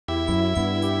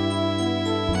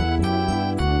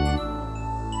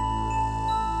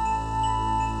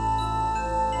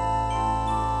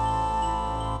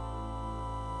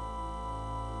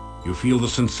You feel the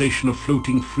sensation of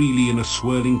floating freely in a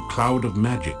swirling cloud of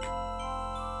magic.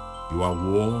 You are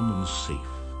warm and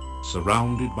safe,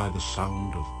 surrounded by the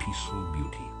sound of peaceful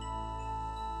beauty.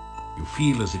 You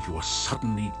feel as if you are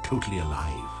suddenly totally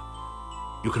alive.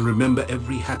 You can remember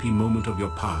every happy moment of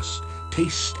your past,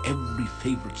 taste every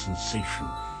favorite sensation,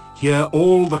 hear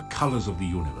all the colors of the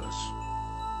universe.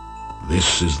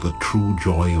 This is the true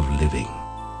joy of living.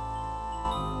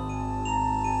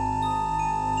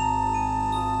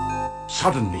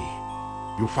 Suddenly,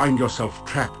 you find yourself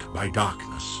trapped by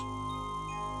darkness.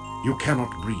 You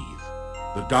cannot breathe.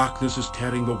 The darkness is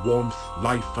tearing the warmth,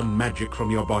 life, and magic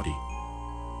from your body.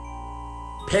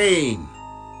 Pain!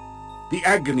 The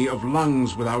agony of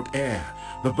lungs without air,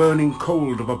 the burning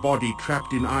cold of a body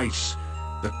trapped in ice,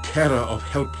 the terror of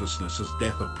helplessness as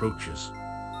death approaches.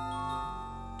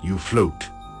 You float,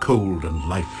 cold and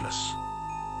lifeless.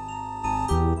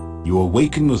 You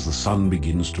awaken as the sun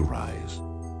begins to rise.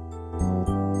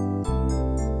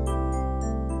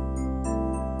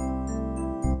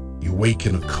 You wake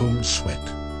in a cold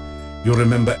sweat. You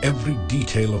remember every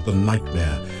detail of the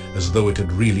nightmare as though it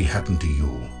had really happened to you.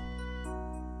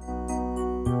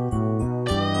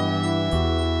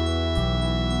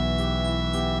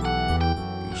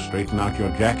 You straighten out your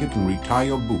jacket and retie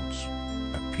your boots.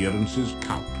 Appearances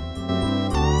count.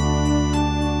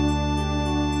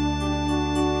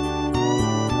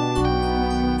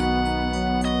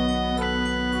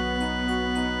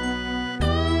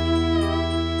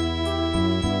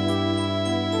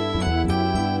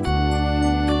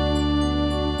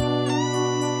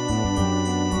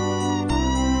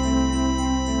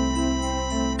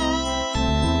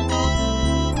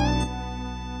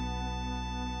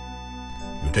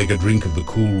 You take a drink of the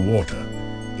cool water.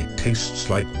 It tastes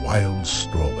like wild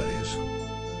strawberries.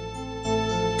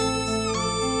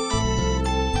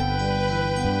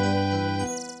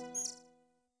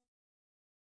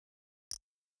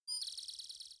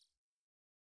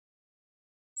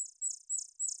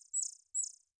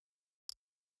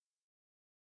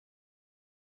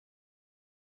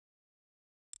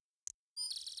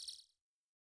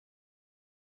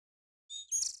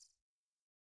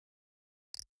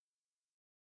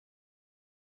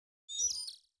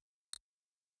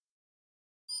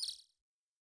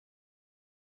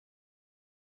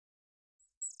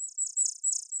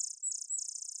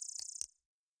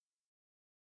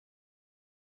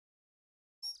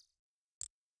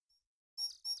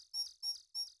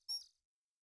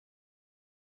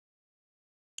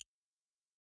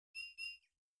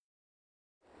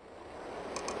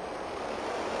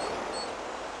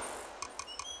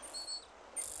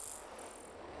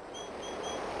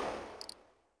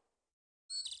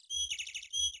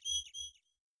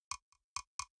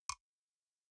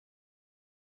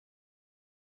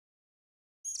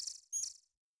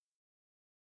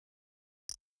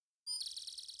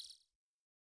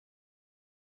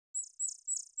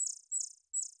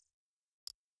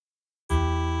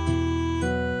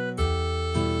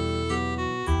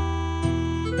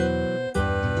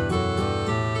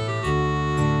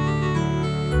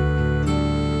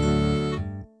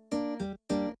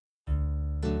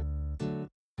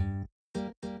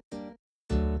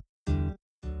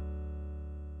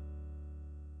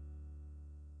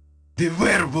 The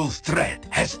werewolf threat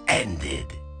has ended.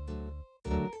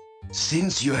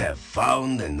 Since you have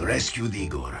found and rescued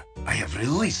Igor, I have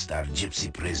released our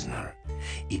gypsy prisoner.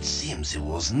 It seems he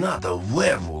was not a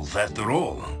werewolf after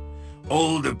all.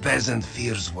 All the peasant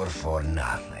fears were for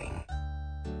nothing.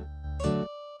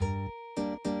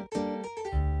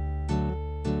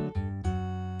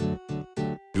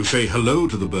 You say hello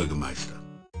to the Burgermeister.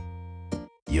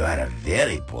 You are a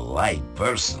very polite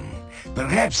person.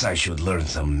 Perhaps I should learn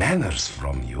some manners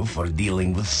from you for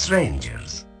dealing with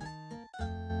strangers.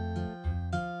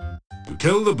 You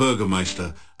tell the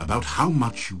Burgermeister about how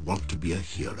much you want to be a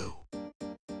hero.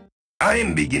 I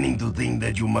am beginning to think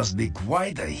that you must be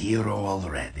quite a hero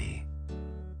already.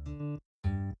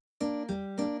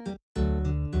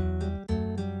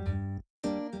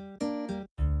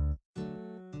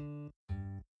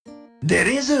 There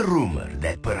is a rumor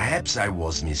that perhaps I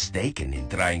was mistaken in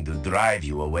trying to drive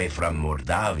you away from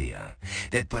Moldavia,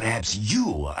 that perhaps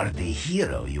you are the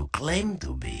hero you claim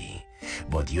to be.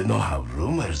 But you know how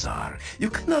rumors are. You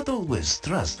cannot always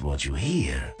trust what you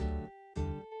hear.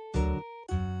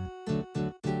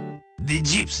 The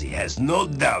gypsy has no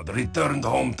doubt returned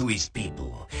home to his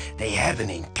people. They have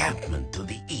an encampment to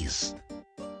the east.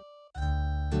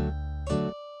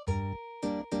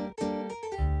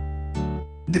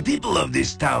 The people of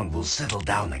this town will settle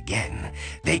down again.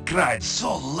 They cried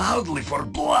so loudly for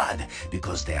blood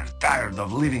because they are tired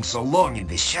of living so long in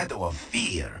the shadow of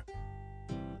fear.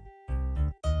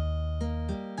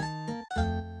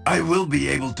 I will be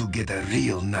able to get a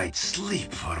real night's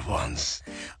sleep for once.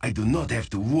 I do not have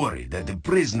to worry that the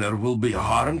prisoner will be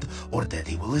harmed or that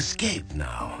he will escape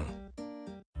now.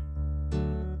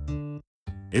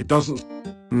 It doesn't...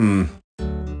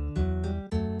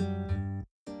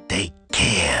 Take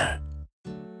care.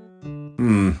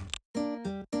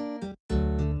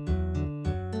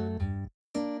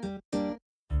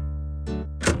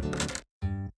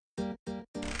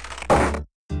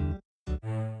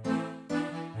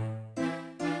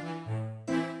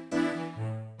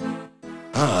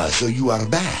 Ah, so you are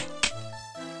back.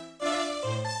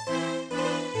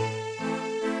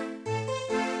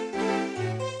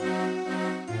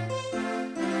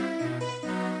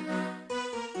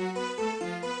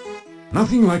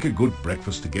 Nothing like a good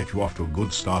breakfast to get you off to a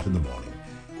good start in the morning,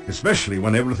 especially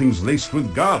when everything's laced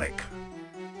with garlic.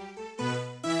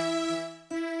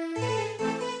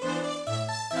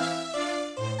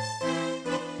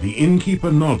 The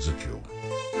innkeeper nods at you.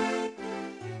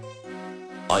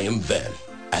 I am well,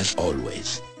 as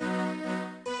always.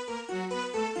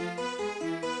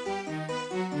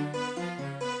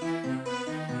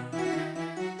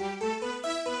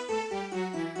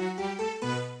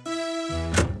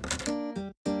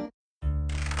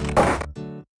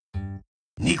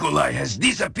 Nikolai has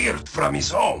disappeared from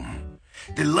his home.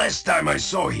 The last time I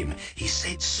saw him, he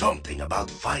said something about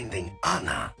finding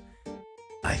Anna.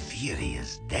 I fear he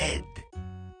is dead.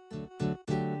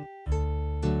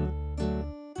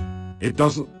 It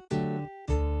doesn't...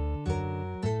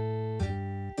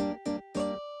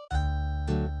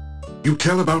 You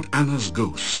tell about Anna's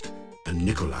ghost and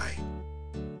Nikolai.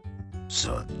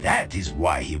 So that is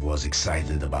why he was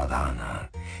excited about Anna.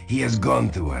 He has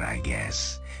gone to her, I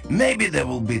guess. Maybe they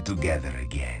will be together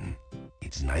again.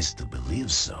 It's nice to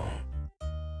believe so.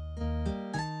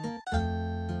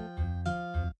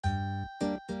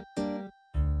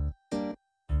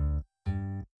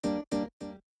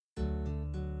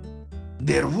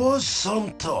 There was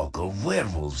some talk of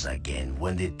werewolves again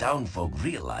when the townfolk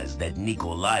realized that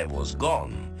Nikolai was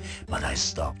gone, but I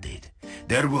stopped it.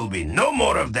 There will be no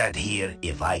more of that here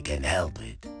if I can help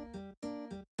it.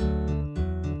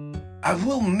 I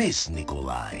will miss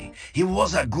Nikolai. He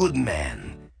was a good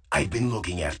man. I've been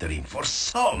looking after him for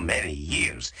so many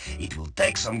years. It will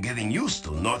take some getting used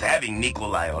to not having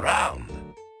Nikolai around.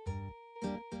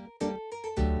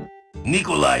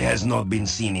 Nikolai has not been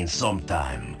seen in some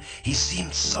time. He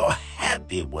seemed so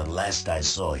happy when last I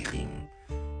saw him.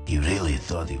 He really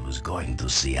thought he was going to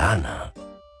see Anna.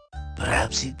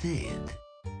 Perhaps he did.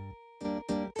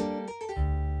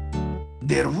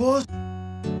 There was...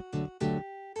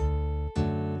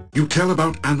 You tell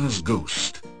about Anna's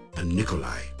ghost and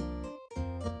Nikolai.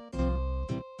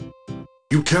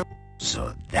 You tell...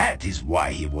 So that is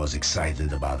why he was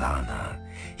excited about Anna.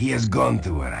 He has gone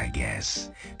to her, I guess.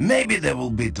 Maybe they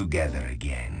will be together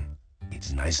again.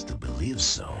 It's nice to believe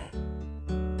so.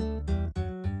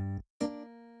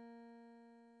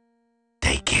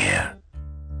 Take care.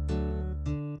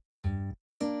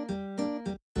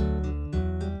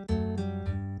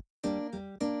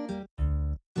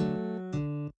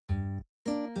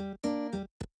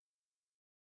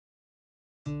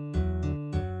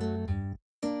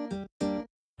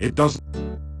 It doesn't...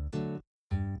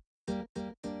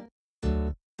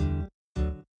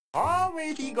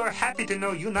 Always eager, happy to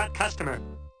know you not customer.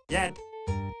 Yet.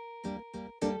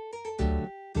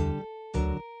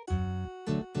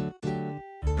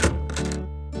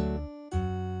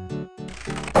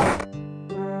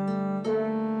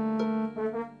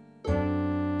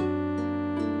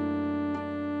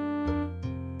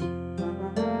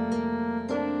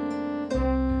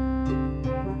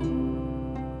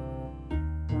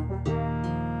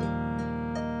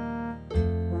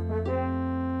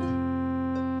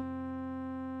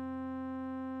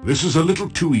 This is a little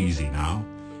too easy now.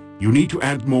 You need to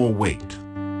add more weight.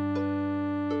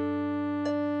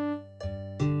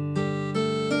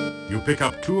 You pick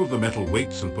up 2 of the metal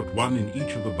weights and put 1 in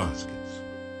each of the baskets.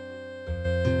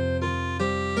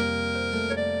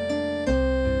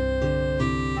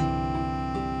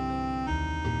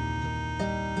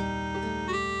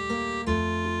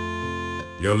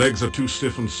 Your legs are too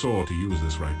stiff and sore to use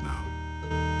this right now.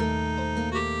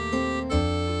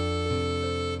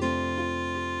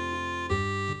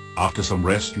 After some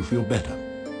rest, you feel better.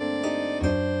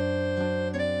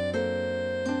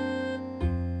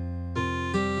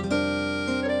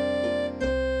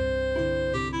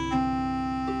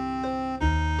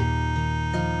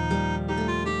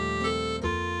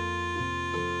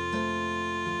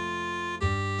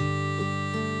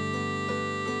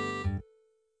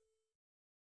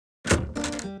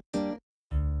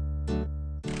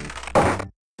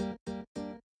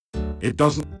 It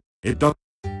doesn't... It does...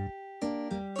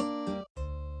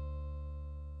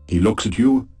 He looks at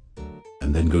you,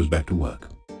 and then goes back to work.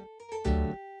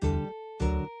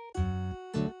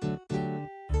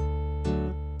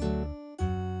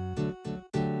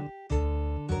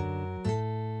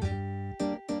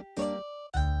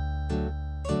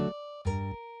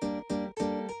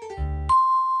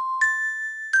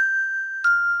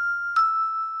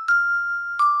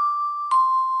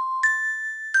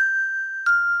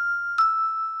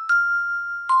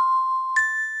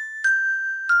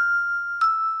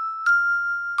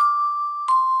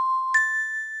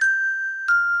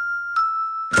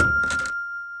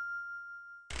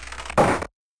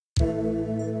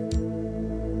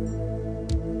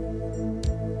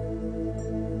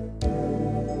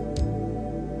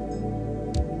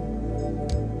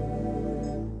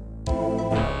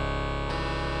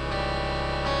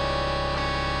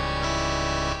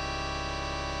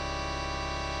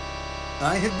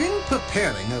 I have been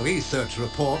preparing a research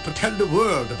report to tell the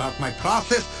world about my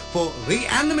process for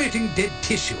reanimating dead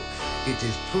tissue. It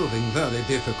is proving very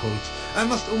difficult. I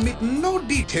must omit no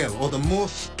detail, or the more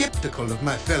skeptical of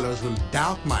my fellows will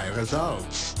doubt my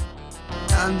results.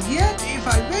 And yet, if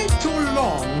I wait too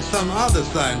long, some other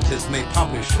scientists may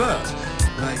publish first.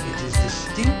 Why, it is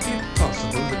distinctly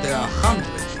possible that there are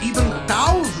hundreds, even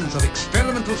thousands of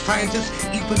experimental scientists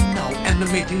even now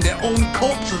animating their own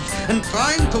corpses and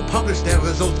trying to publish their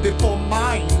results before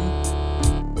mine.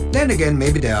 Then again,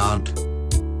 maybe there aren't.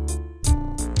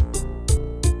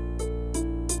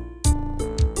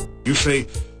 You say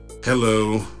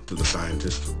hello to the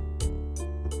scientist.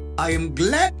 I am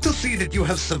glad to see that you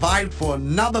have survived for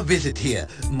another visit here.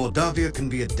 Moldavia can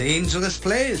be a dangerous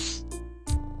place.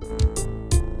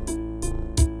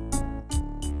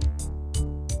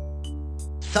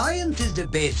 Science is the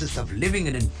basis of living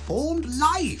an informed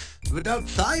life. Without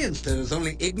science, there is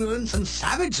only ignorance and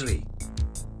savagery.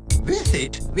 With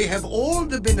it, we have all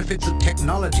the benefits of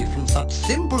technology, from such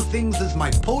simple things as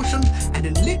my potions and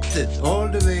elixirs all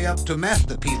the way up to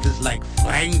masterpieces like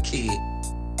Frankie.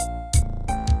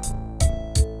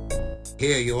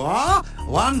 Here you are,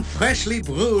 one freshly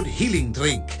brewed healing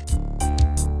drink.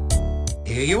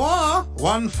 Here you are,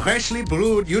 one freshly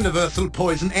brewed universal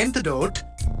poison antidote.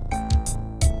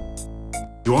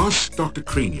 You ask Dr.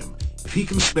 Cranium if he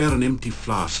can spare an empty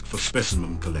flask for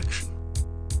specimen collection.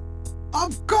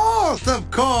 Of course, of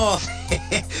course!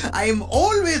 I am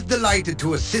always delighted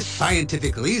to assist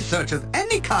scientific research of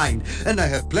any kind, and I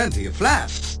have plenty of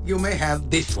flasks. You may have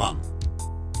this one.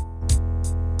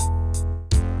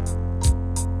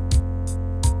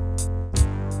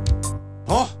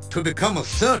 Oh, to become a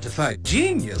certified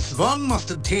genius, one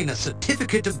must obtain a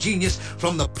certificate of genius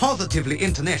from the Positively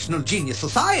International Genius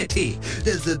Society.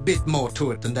 There's a bit more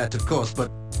to it than that, of course,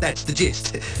 but that's the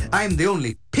gist. I'm the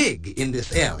only pig in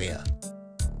this area.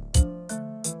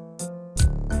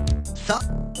 So,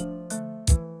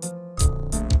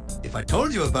 if I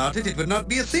told you about it, it would not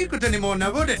be a secret anymore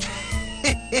now, would it?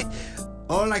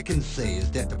 All I can say is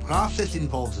that the process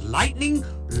involves lightning,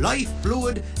 life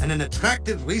fluid, and an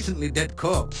attractive recently dead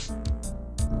corpse.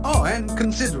 Oh, and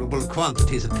considerable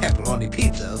quantities of pepperoni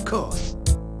pizza, of course.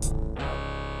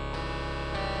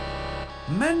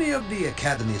 Many of the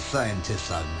Academy's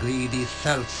scientists are greedy,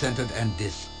 self-centered, and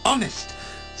dishonest.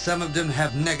 Some of them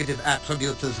have negative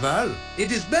attributes as well.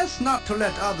 It is best not to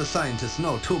let other scientists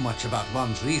know too much about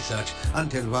one's research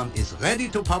until one is ready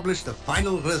to publish the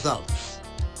final results.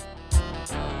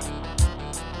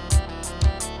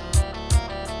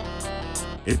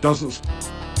 It doesn't...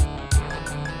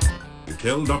 You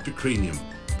tell Dr. Cranium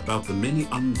about the many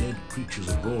undead creatures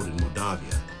abroad in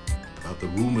Moldavia, about the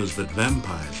rumors that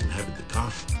vampires inhabit the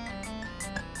castle.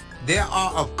 There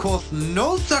are, of course,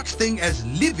 no such thing as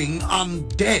living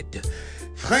undead.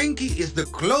 Frankie is the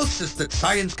closest that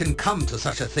science can come to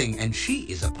such a thing, and she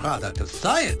is a product of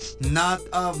science, not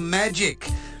of magic.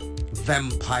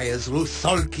 Vampires,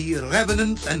 rusalki,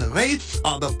 revenants, and wraiths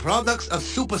are the products of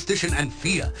superstition and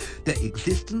fear. Their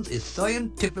existence is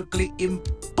scientifically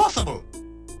impossible.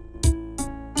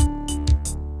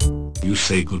 You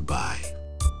say goodbye.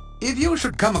 If you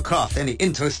should come across any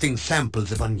interesting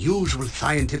samples of unusual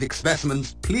scientific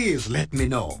specimens, please let me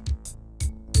know.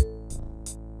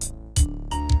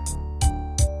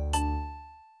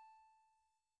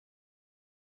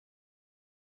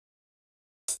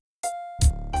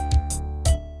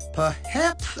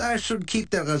 Perhaps I should keep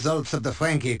the results of the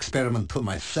Frankie experiment to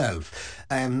myself.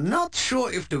 I am not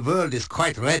sure if the world is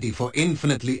quite ready for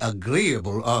infinitely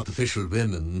agreeable artificial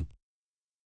women.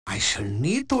 I shall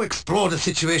need to explore the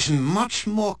situation much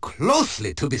more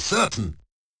closely to be certain.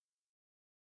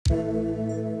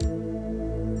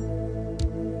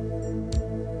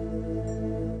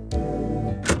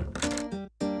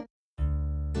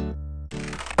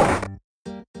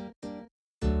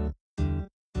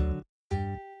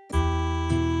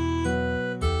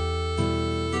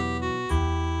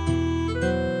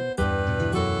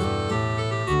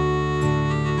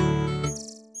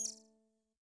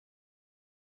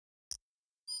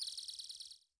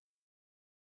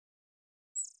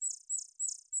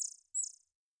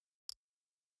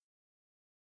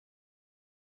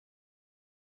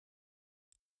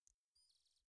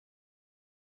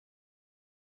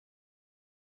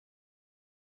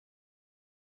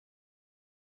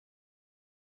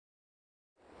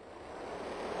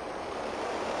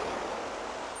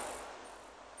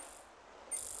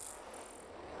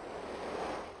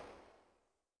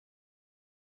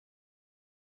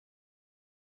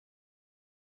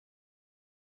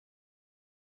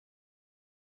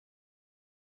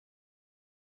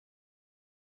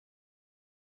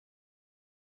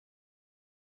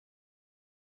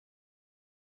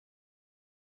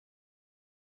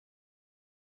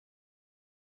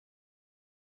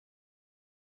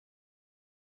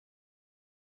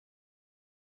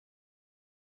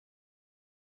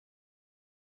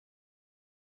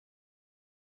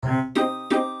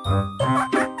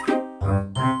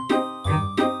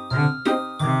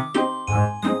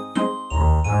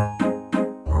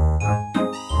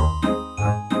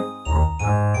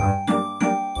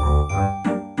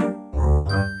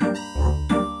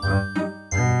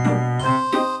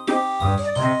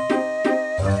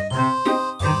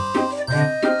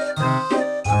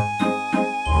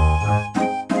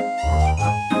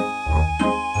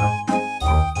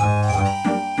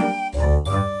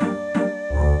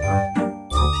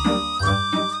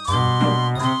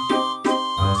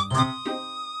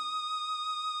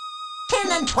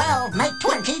 And 12 make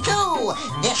 22.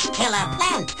 This killer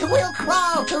plant will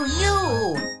crawl to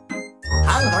you.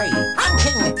 Hungry,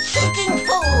 hunting, seeking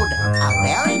food. A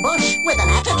berry bush with an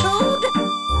attitude.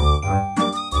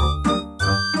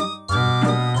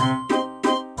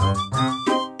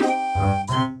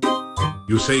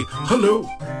 You say, "Hello,"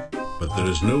 but there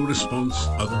is no response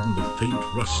other than the faint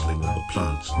rustling of the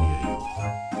plants near you.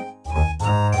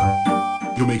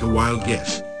 You make a wild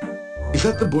guess. Is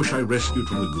that the bush I rescued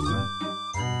from the goo?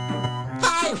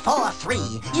 5, 4,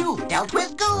 3. You've dealt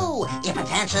with goo. If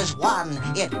it answers 1,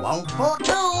 it won't for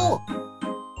 2.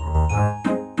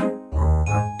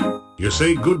 You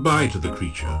say goodbye to the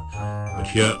creature, but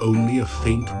hear only a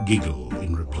faint giggle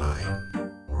in reply.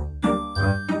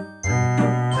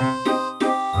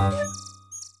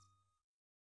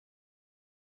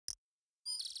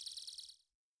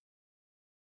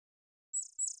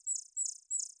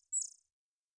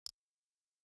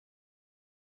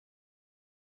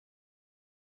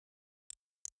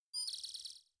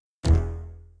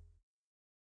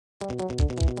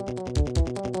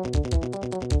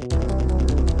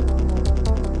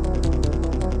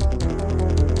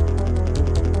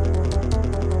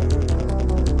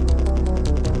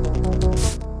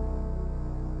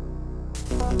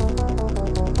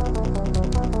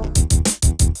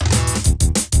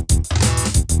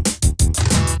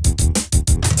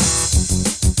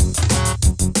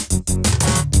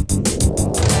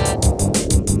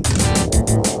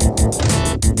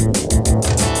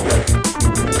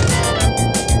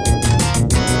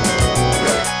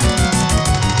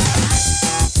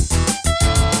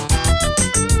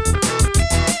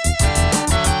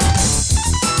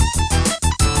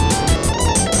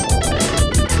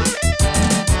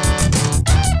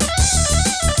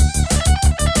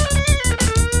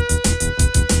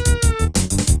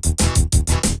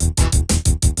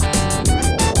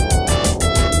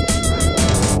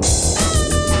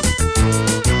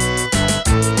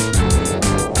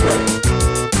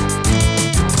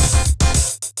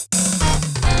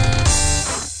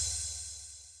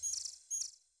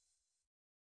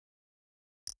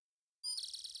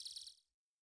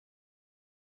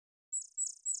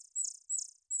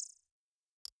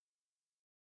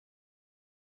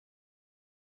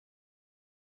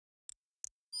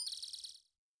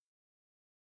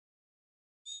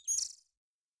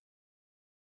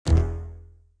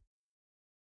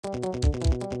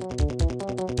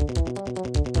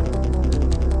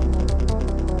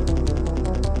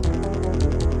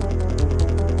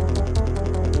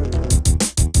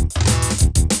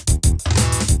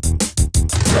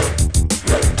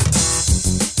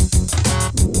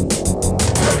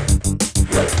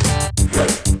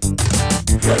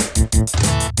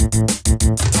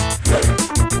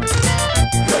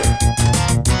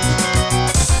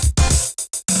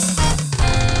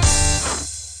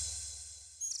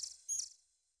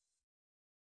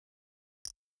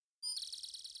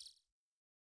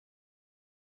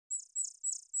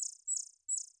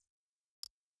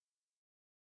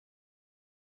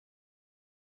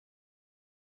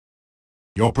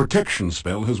 Your protection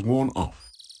spell has worn off.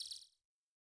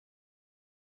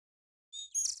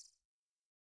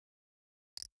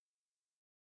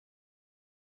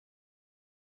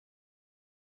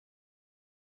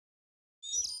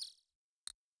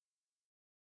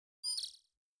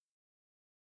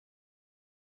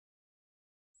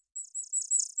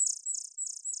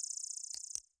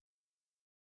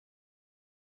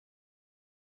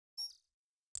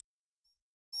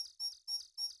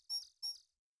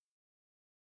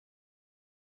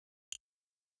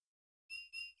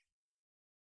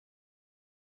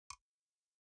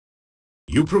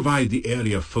 You provide the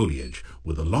area foliage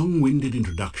with a long-winded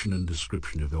introduction and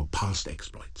description of your past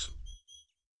exploits.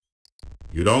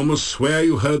 You'd almost swear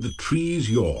you heard the trees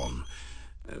yawn,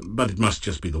 but it must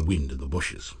just be the wind in the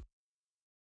bushes.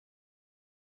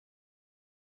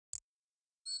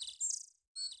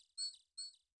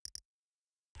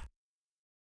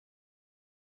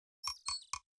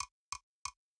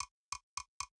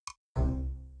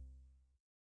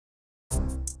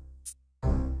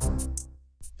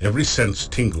 Every sense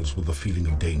tingles with the feeling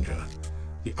of danger.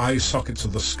 The eye sockets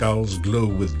of the skulls glow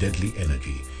with deadly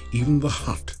energy. Even the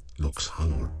hut looks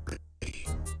hungry.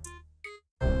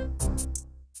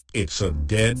 It's a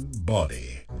dead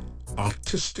body,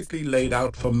 artistically laid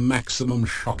out for maximum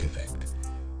shock effect.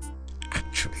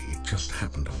 Actually, it just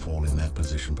happened to fall in that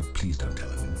position, but please don't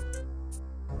tell anyone.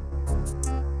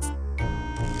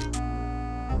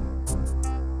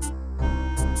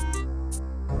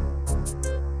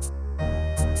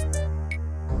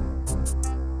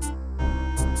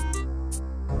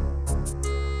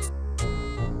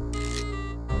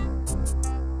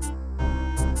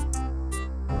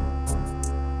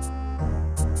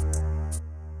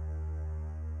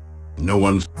 No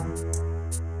one's...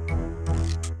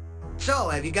 So,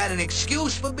 have you got an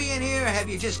excuse for being here, or have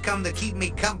you just come to keep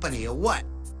me company, or what?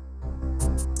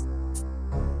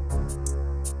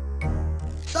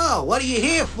 So, what are you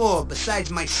here for,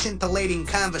 besides my scintillating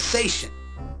conversation?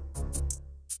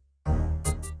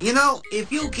 You know,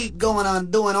 if you keep going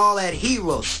on doing all that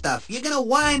hero stuff, you're gonna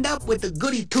wind up with the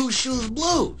goody two-shoes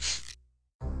blues.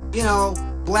 You know,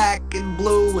 black and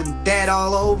blue and dead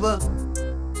all over.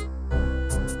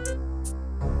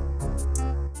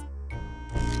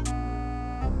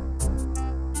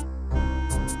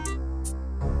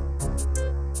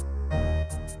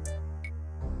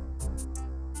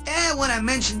 When I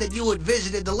mentioned that you had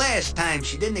visited the last time,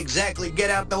 she didn't exactly get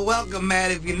out the welcome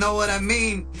mat, if you know what I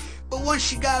mean. But once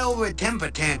she got over a temper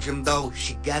tantrum, though,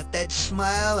 she got that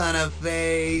smile on her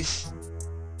face.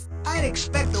 I'd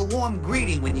expect a warm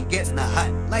greeting when you get in the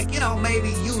hut. Like, you know, maybe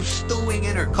you stewing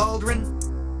in her cauldron.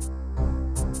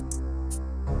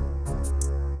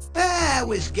 I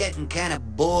was getting kind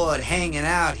of bored hanging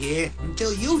out here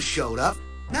until you showed up.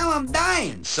 Now I'm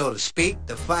dying, so to speak,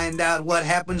 to find out what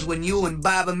happens when you and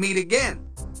Baba meet again.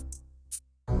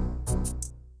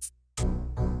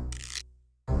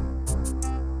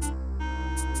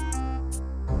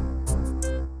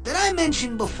 Did I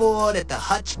mention before that the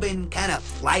hut's been kind of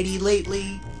flighty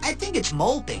lately? I think it's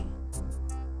molting.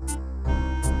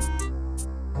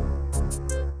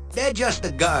 They're just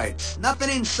the guards.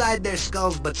 Nothing inside their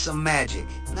skulls but some magic.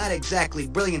 Not exactly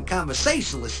brilliant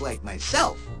conversationalists like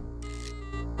myself.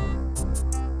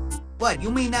 What,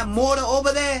 you mean that mortar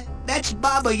over there? That's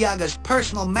Baba Yaga's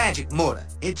personal magic mortar.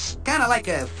 It's kind of like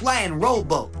a flying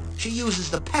rowboat. She uses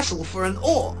the pestle for an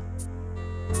oar.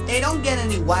 Hey, don't get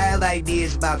any wild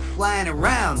ideas about flying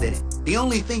around in it. The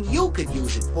only thing you could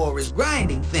use it for is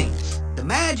grinding things. The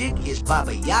magic is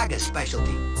Baba Yaga's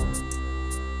specialty.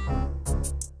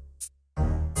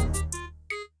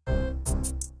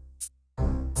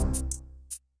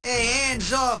 Hey,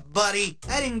 hands off, buddy.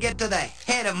 I didn't get to the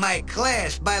head of my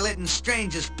class by letting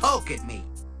strangers poke at me.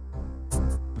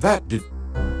 That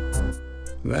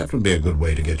would be a good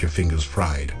way to get your fingers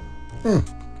fried.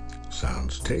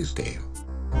 Sounds tasty.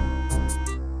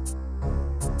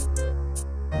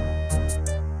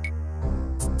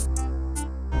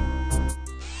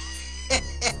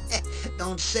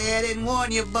 Don't say I didn't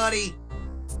warn you, buddy.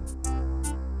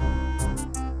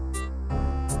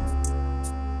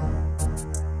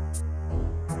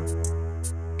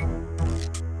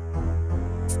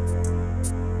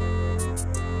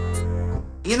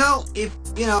 You know, if,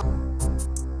 you know...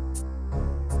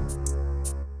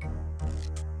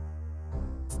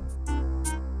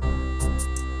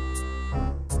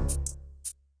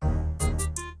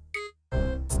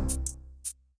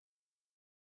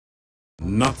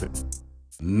 Nothing.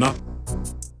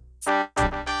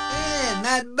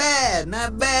 Yeah,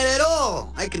 not bad at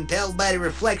all. I can tell by the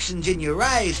reflections in your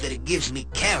eyes that it gives me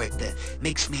character,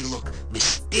 makes me look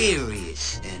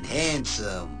mysterious and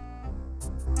handsome.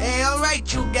 Hey,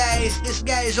 alright you guys, this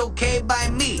guy is okay by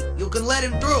me. You can let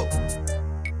him through.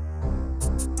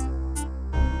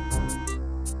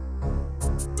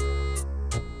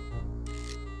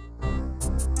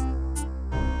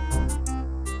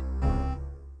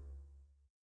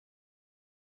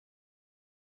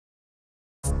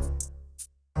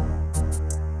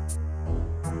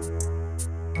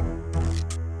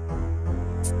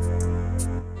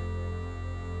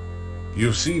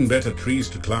 You've seen better trees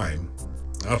to climb.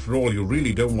 After all, you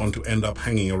really don't want to end up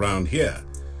hanging around here.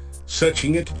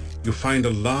 Searching it, you find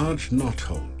a large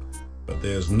knothole, but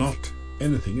there's not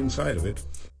anything inside of it.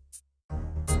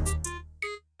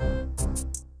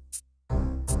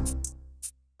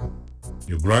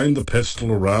 You grind the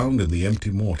pestle around in the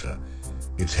empty mortar.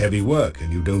 It's heavy work,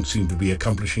 and you don't seem to be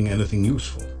accomplishing anything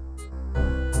useful.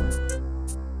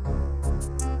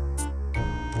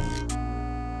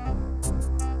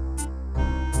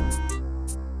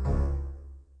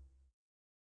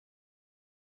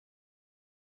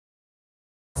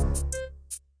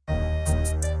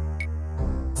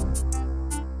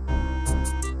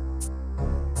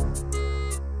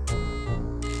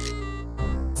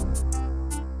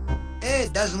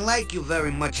 doesn't like you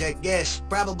very much, I guess.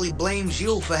 Probably blames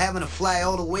you for having to fly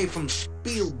all the way from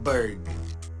Spielberg.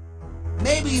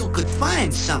 Maybe you could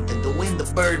find something to win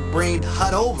the bird-brained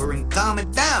hut over and calm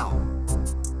it down.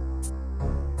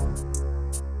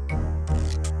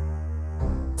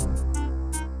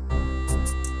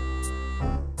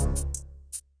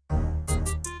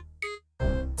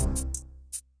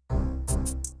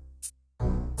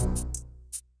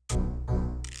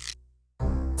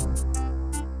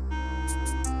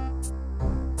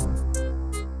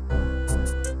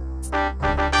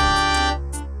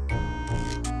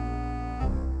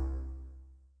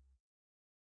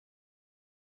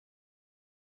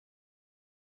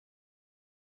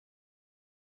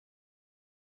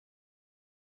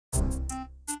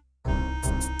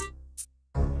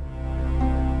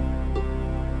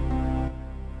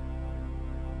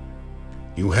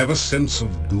 You have a sense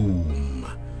of doom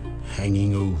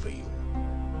hanging over you.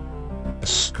 A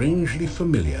strangely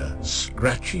familiar,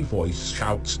 scratchy voice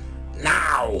shouts,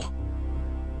 "Now!"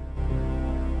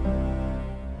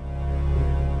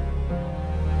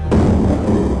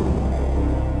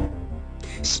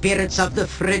 Spirits of the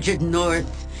frigid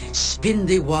north, spin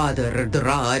the water,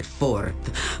 draw it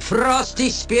forth. Frosty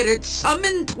spirits,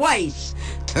 summon twice,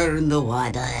 turn the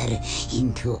water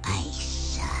into ice.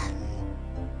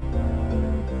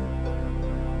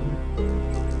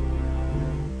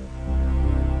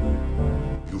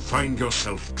 You find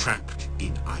yourself trapped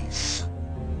in ice.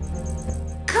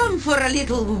 Come for a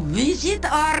little visit,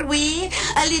 are we?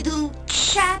 A little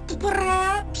chat,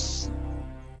 perhaps?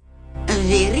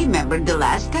 We remembered the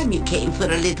last time you came for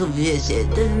a little visit,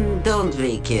 don't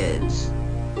we, kids?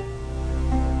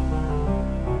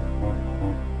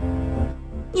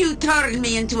 You turned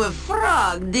me into a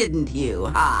frog, didn't you,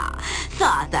 ha?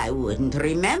 Thought I wouldn't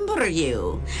remember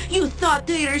you. You thought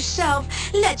to yourself,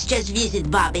 let's just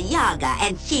visit Baba Yaga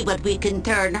and see what we can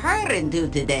turn her into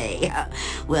today.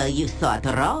 Well, you thought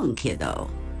wrong, kiddo.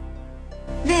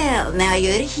 Well, now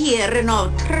you're here and all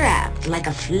trapped like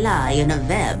a fly in a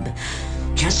web.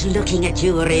 Just looking at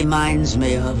you reminds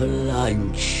me of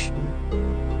lunch.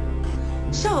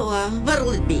 So,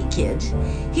 what'll it be, kids?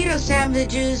 Hero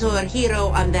sandwiches or hero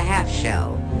on the half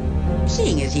shell?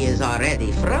 Seeing as he is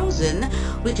already frozen,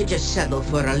 we could just settle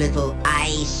for a little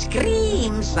ice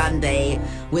cream sundae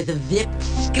with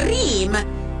whipped cream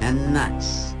and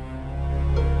nuts.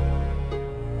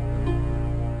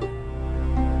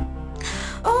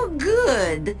 Oh,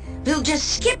 good. We'll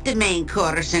just skip the main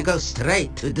course and go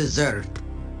straight to dessert.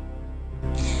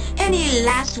 Any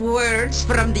last words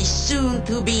from the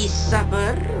soon-to-be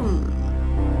supper?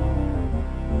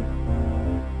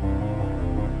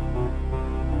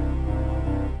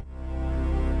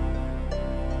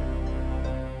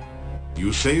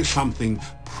 You say something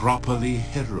properly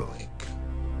heroic.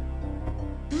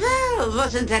 Well,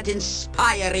 wasn't that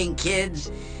inspiring,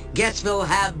 kids? Guess we'll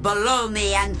have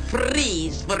bologna and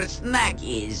fries for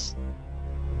snackies.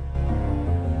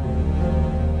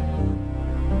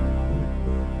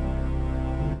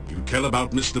 You tell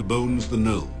about Mr. Bones the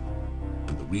Gnome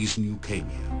and the reason you came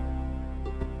here.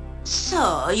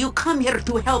 So, you come here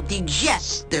to help the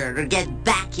jester get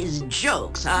back his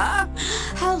jokes, huh?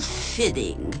 How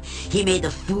fitting. He made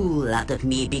a fool out of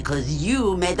me because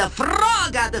you made a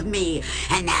frog out of me.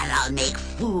 And now I'll make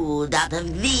food out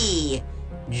of thee.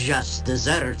 Just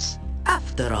desserts,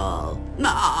 after all.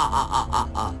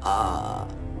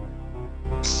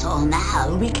 So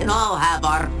now we can all have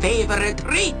our favorite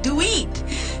treat to eat.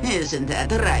 Isn't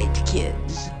that right,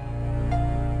 kids?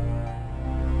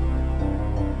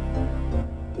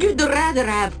 You'd rather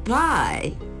have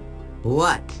pie.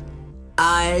 What?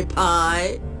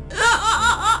 Pie?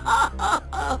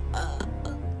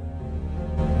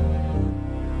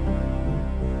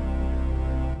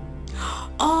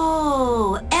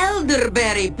 Oh,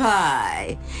 elderberry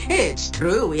pie. It's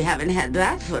true we haven't had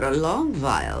that for a long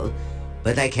while.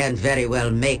 But I can't very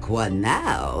well make one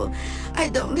now. I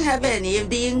don't have any of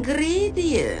the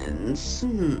ingredients.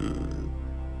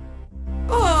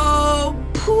 Oh,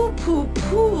 poo.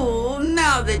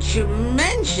 Now that you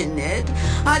mention it,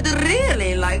 I'd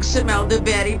really like some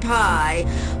elderberry pie,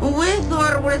 with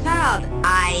or without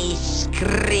ice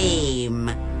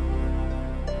cream.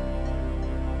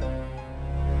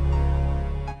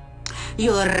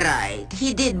 You're right.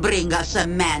 He did bring us a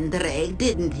mandrake,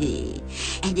 didn't he?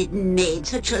 And it made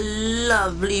such a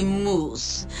lovely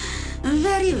mousse.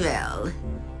 Very well.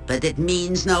 But it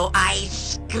means no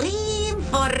ice cream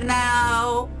for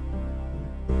now.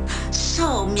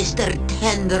 So, Mr.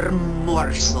 Tender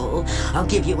Morsel, I'll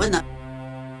give you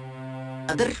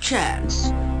another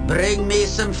chance. Bring me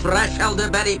some fresh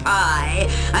elderberry pie,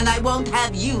 and I won't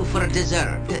have you for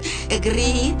dessert.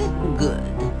 Agreed? Good.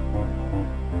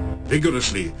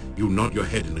 Vigorously, you nod your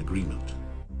head in agreement.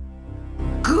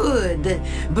 Good.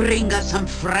 Bring us some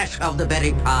fresh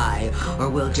elderberry pie, or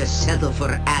we'll just settle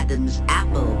for Adam's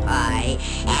apple pie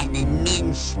and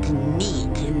minced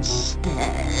meat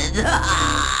instead.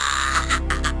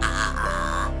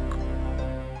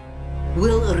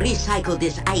 We'll recycle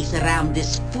this ice around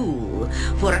this fool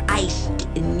for iced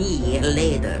knee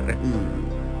later.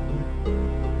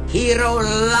 Hero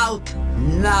lout,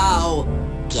 now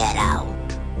get out.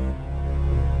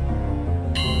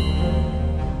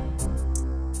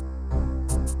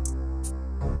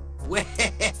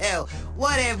 Well,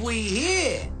 what have we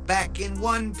here? Back in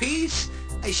one piece?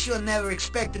 I sure never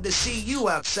expected to see you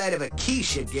outside of a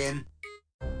quiche again.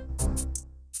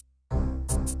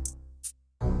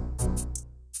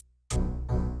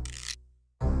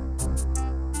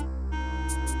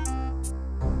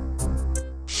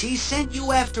 She sent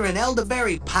you after an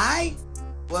elderberry pie?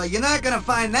 Well, you're not gonna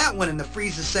find that one in the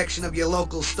freezer section of your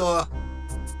local store.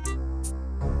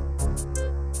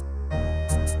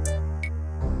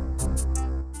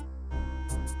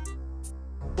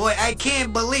 Boy, I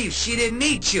can't believe she didn't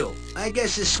eat you. I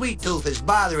guess the sweet tooth is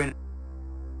bothering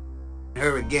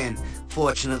her again.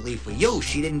 Fortunately for you,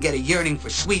 she didn't get a yearning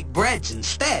for sweet breads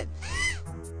instead.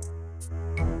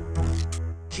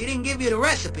 She didn't give you the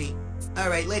recipe.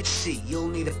 Alright, let's see. You'll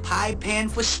need a pie pan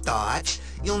for starch,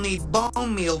 you'll need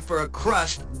bone meal for a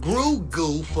crust, grue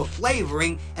goo for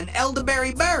flavoring, and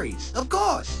elderberry berries, of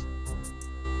course.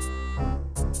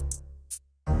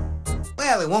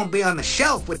 Well, it won't be on the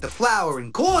shelf with the flour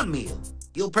and cornmeal.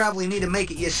 You'll probably need to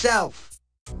make it yourself.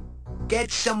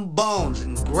 Get some bones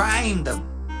and grind them.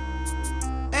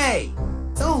 Hey,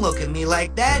 don't look at me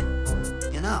like that.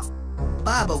 You know,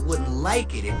 Baba wouldn't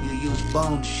like it if you use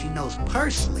bones she knows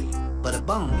personally, but a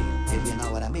bone meal, if you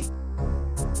know what I mean.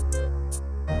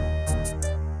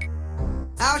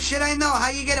 How should I know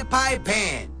how you get a pie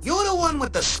pan? You're the one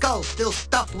with the skull still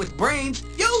stuffed with brains.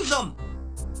 Use them!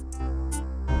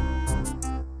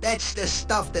 That's the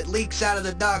stuff that leaks out of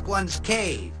the Dark One's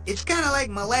cave. It's kind of like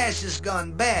molasses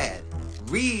gone bad.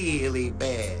 Really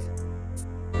bad.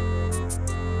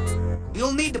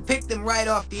 You'll need to pick them right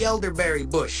off the elderberry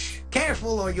bush.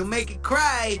 Careful or you'll make it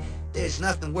cry. There's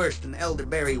nothing worse than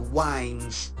elderberry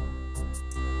wines.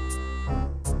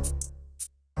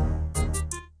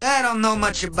 I don't know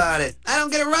much about it. I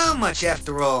don't get around much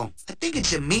after all. I think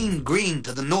it's a mean green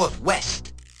to the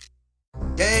northwest.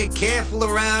 Stay careful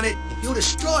around it. If you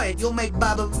destroy it, you'll make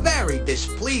Baba very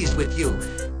displeased with you.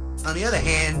 On the other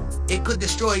hand, it could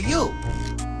destroy you.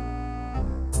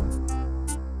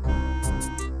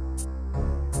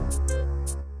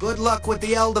 Good luck with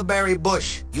the elderberry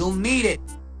bush. You'll need it.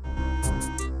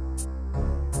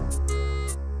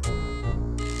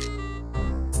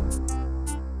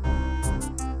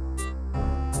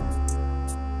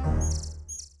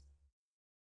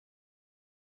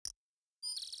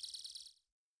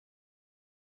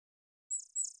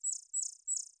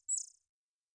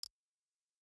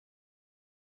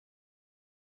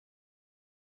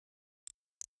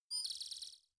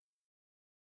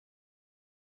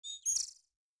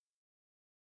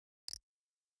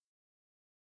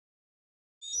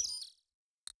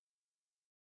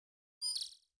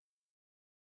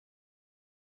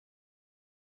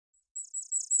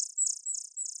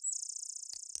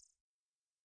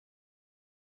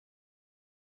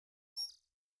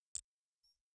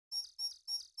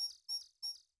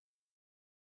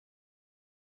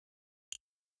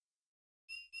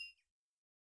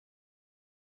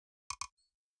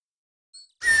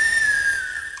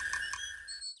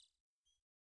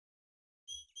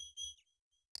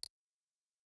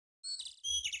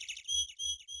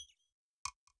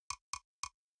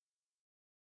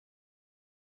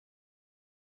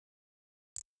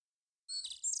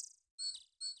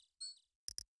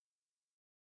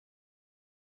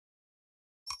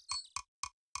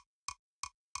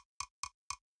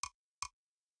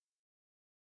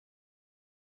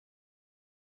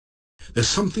 There's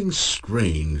something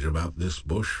strange about this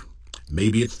bush.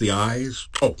 Maybe it's the eyes.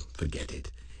 Oh, forget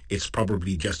it. It's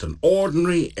probably just an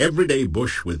ordinary, everyday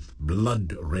bush with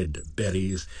blood-red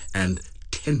berries and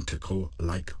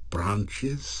tentacle-like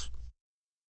branches.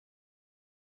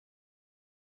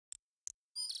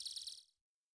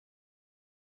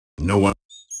 No one...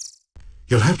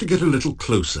 You'll have to get a little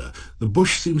closer. The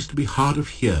bush seems to be hard of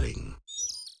hearing.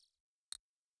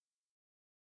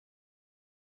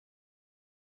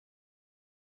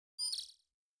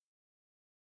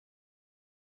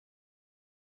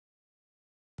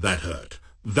 That hurt.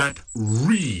 That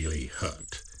really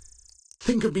hurt.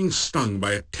 Think of being stung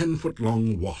by a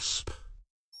 10-foot-long wasp.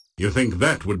 You think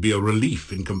that would be a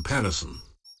relief in comparison.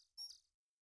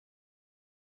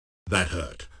 That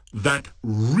hurt. That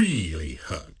really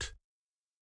hurt.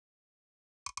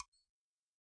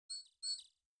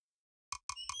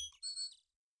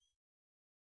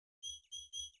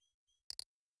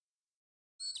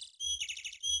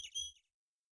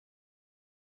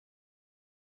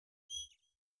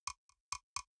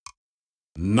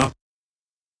 Nothing.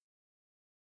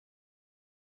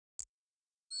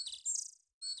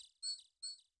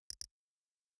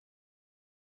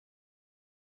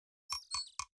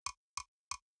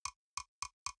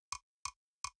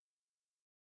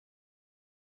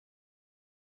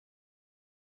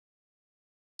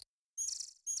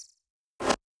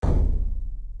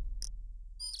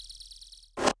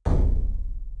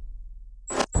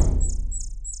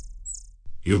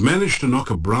 You've managed to knock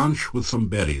a branch with some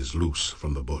berries loose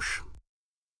from the bush.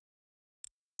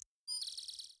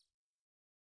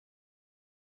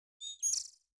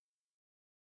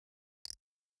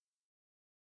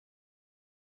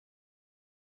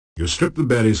 You strip the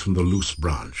berries from the loose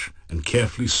branch and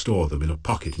carefully store them in a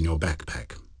pocket in your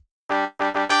backpack.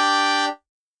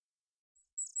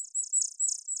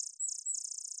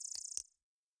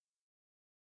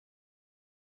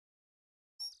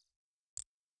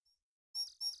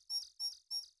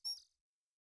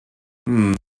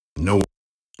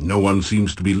 No one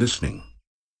seems to be listening.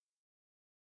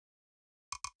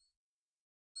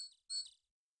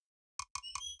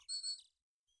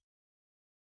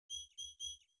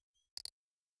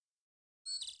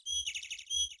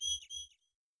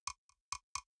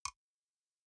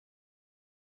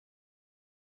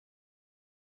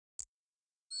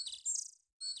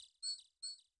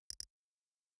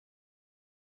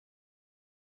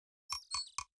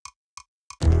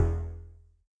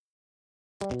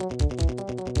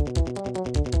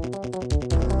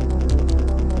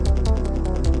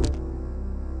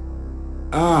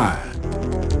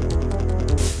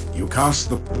 You cast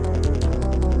the...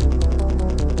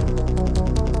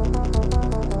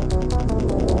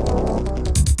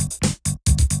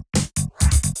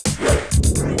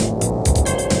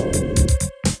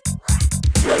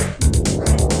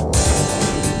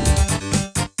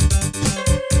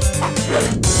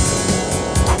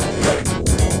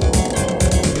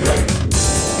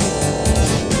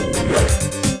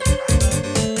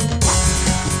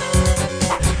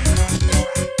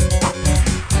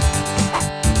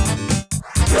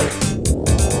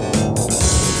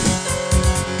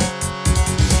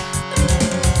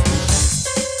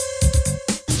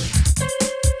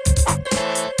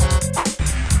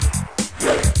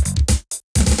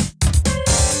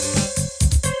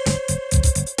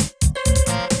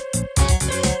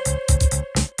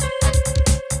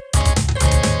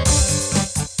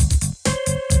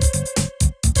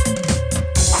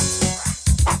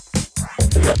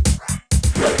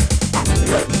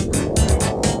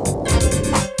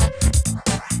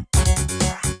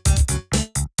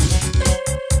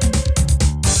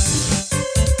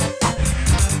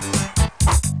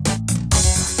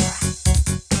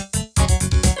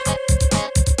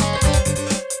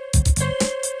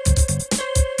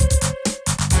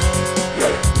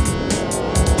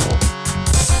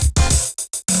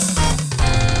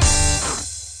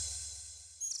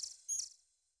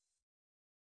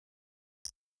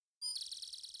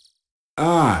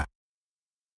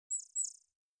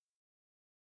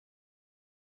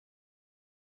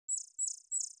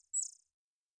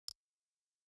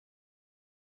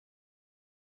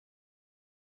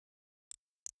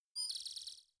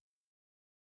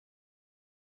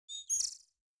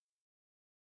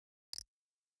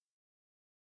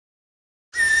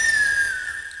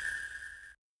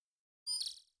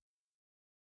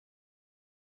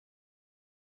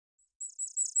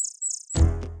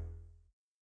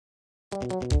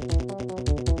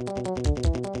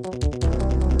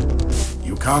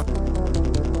 You can't...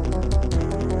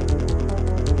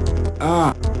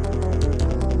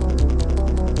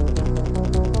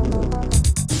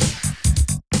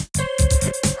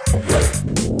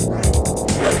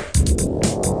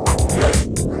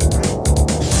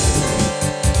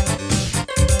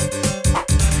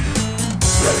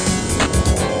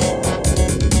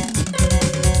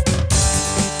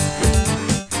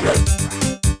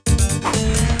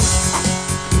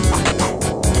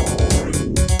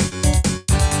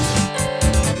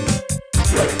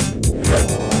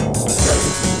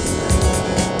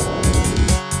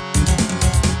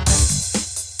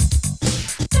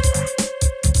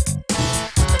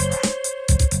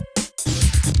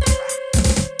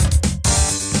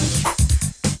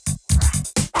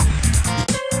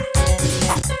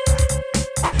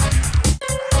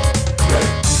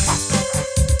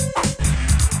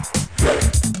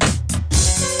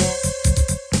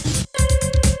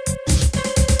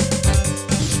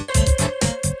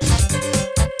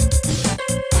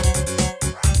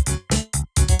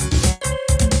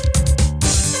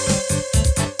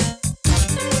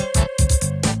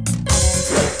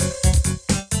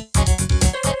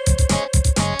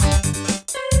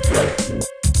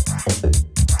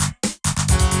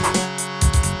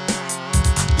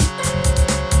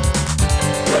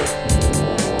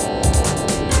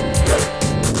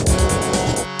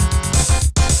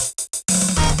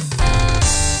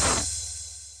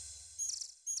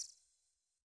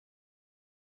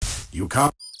 You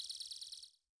can't...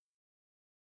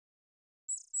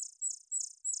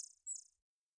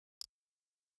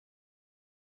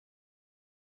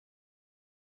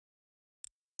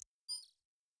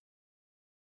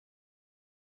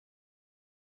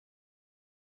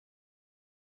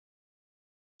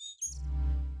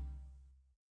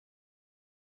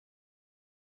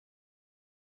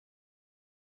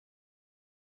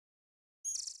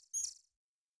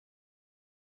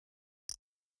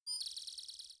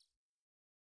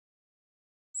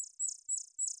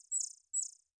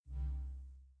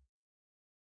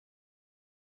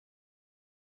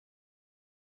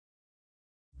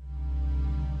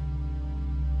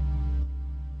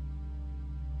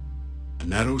 A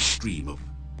narrow stream of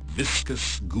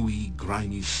viscous, gooey,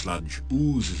 grimy sludge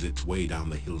oozes its way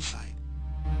down the hillside.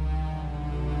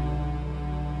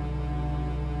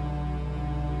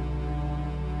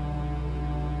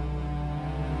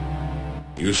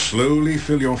 You slowly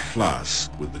fill your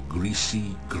flask with the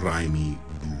greasy, grimy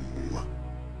goo.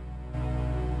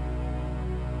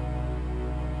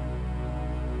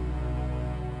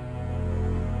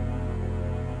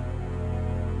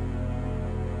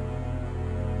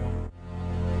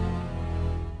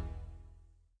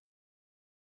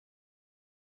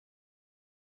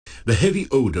 The heavy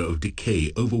odor of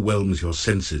decay overwhelms your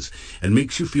senses and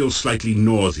makes you feel slightly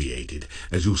nauseated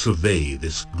as you survey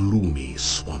this gloomy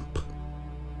swamp.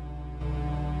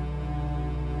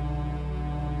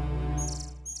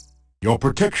 Your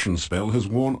protection spell has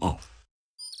worn off.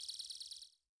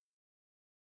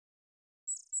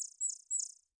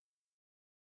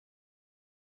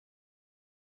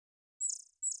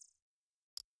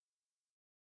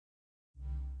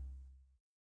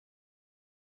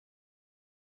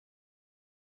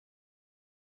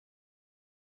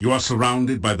 You are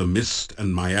surrounded by the mist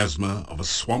and miasma of a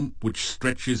swamp which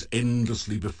stretches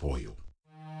endlessly before you.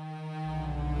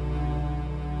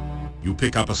 You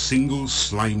pick up a single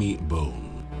slimy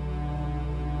bone.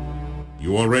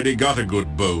 You already got a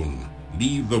good bone.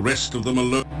 Leave the rest of them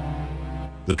alone.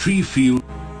 The tree field...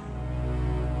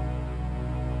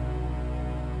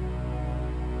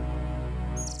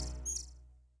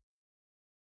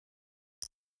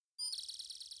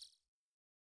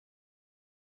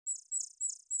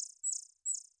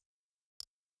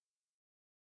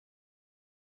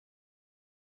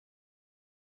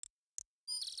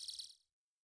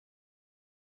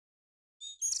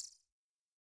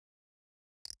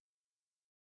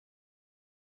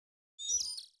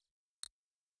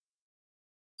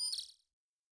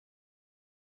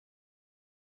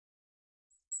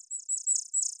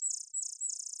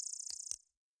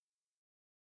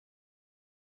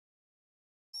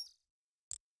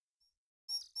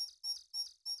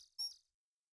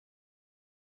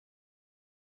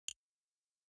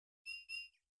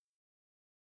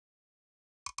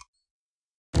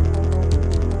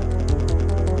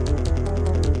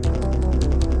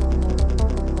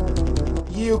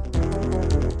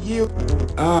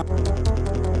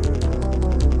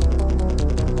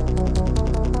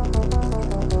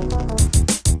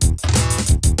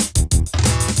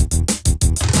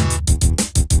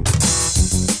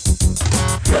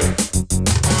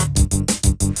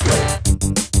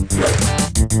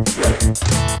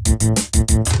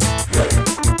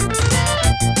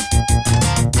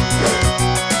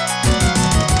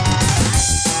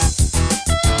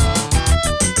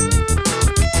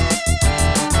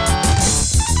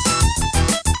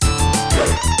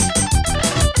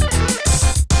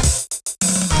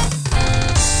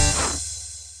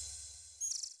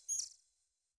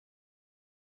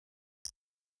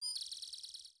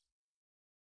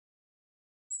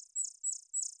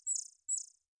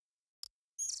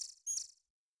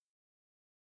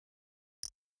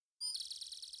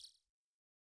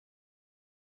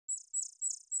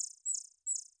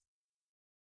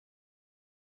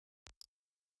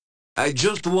 I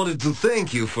just wanted to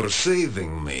thank you for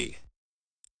saving me.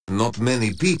 Not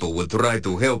many people would try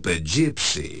to help a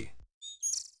gypsy.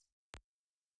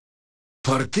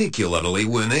 Particularly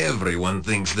when everyone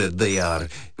thinks that they are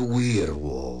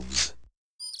werewolves.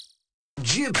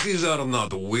 Gypsies are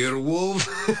not werewolves.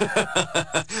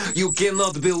 You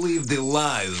cannot believe the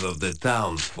lies of the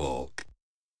townsfolk.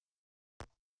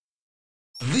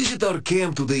 Visit our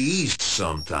camp to the east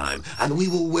sometime, and we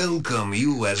will welcome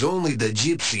you as only the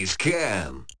gypsies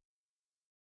can.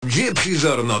 Gypsies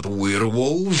are not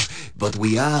werewolves, but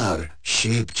we are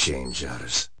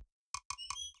shape-changers.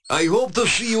 I hope to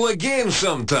see you again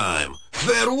sometime.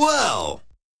 Farewell!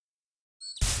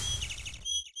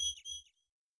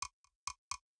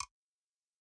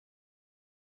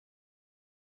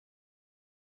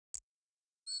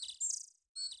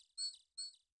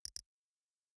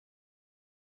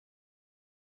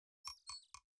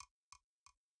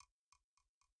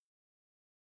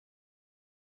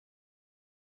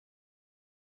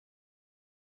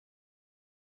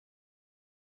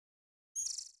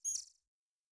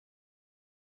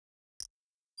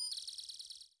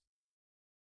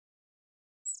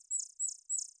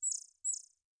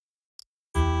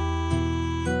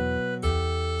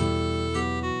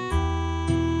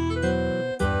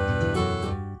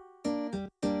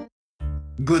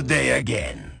 Good day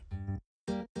again.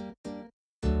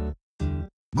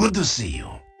 Good to see you.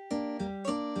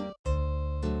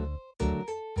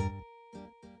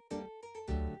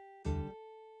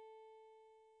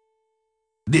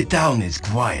 The town is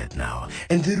quiet now,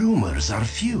 and the rumors are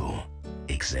few,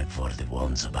 except for the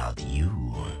ones about you.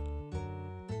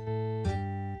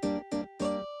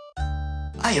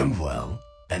 I am well,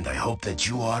 and I hope that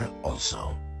you are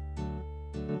also.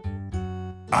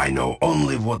 I know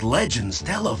only what legends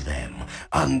tell of them,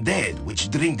 undead which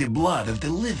drink the blood of the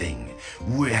living.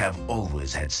 We have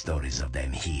always had stories of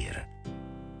them here.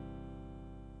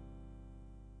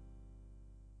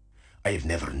 I have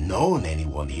never known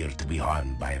anyone here to be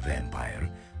harmed by a vampire,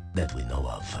 that we know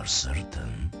of for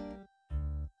certain.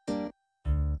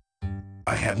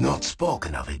 I have not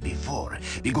spoken of it before,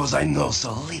 because I know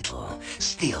so little.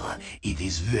 Still, it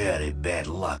is very bad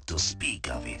luck to speak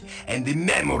of it, and the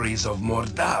memories of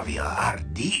Mordavia are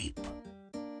deep.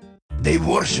 They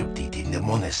worshipped it in the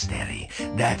monastery,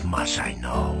 that much I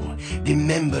know. The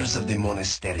members of the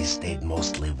monastery stayed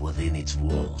mostly within its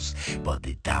walls, but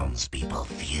the townspeople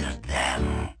feared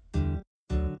them.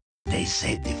 They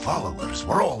said the followers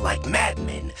were all like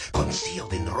madmen,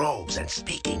 concealed in robes and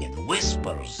speaking in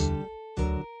whispers.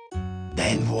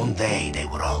 Then one day they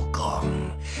were all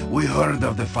gone. We heard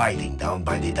of the fighting down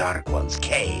by the Dark One's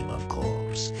cave, of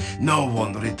course. No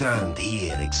one returned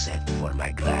here except for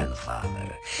my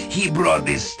grandfather. He brought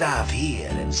this staff here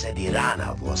and said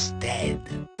Irana was dead.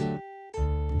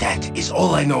 That is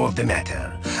all I know of the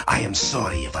matter. I am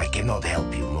sorry if I cannot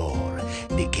help you more.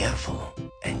 Be careful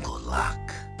and good luck.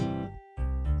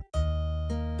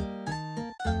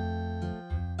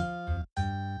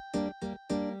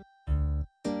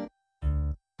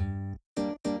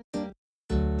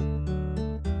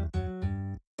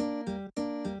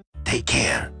 Take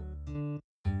care.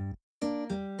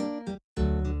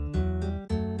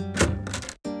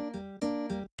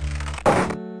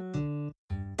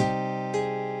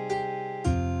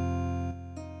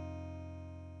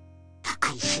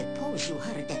 I suppose you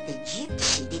heard that the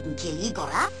gypsy didn't kill Igor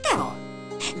after all.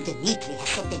 Dmitri has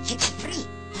set the gypsy free.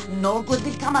 No good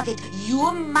will come of it.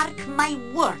 You mark my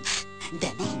words.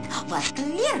 The man was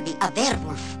clearly a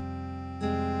werewolf.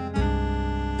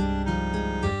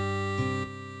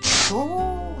 So,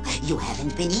 you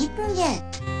haven't been eaten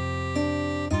yet.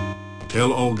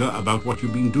 Tell Olga about what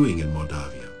you've been doing in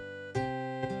Moldavia.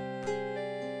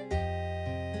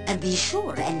 And be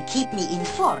sure and keep me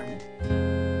informed.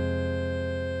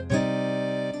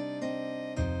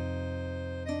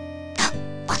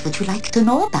 What would you like to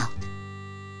know about?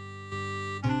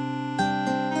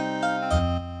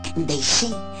 They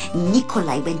say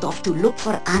Nikolai went off to look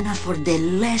for Anna for the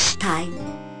last time.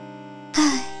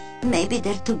 Maybe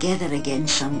they're together again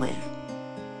somewhere.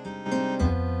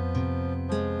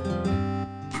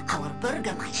 Our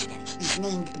burgomaster is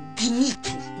named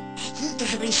Dmitri. He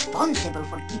is responsible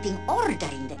for keeping order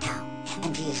in the town,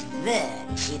 and he is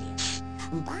very serious.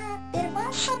 But there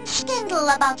was some scandal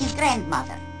about his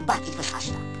grandmother, but it was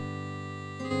hushed up.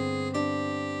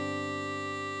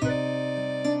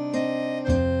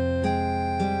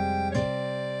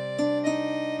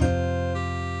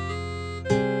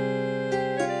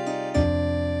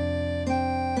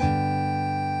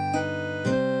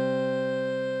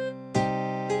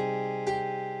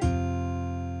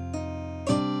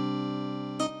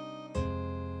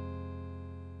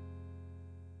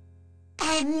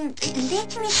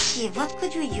 Let me see, what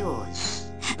could you use?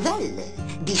 Well,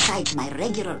 besides my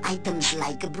regular items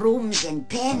like brooms and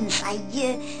pens, I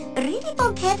really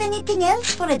don't have anything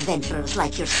else for adventurers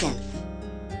like yourself.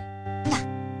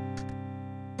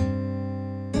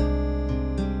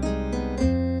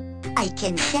 I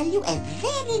can sell you a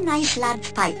very nice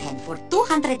large pie pan for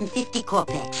 250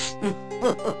 kopecks.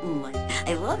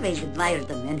 I've always admired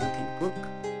the men who can cook.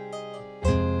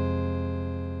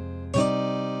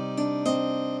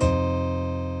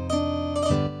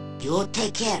 You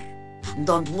take care.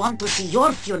 Don't want to see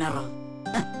your funeral.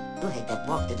 You had that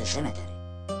walk to the cemetery.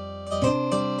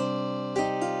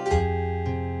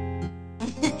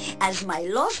 As my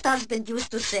lost husband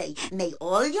used to say, may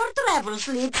all your travels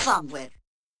lead somewhere.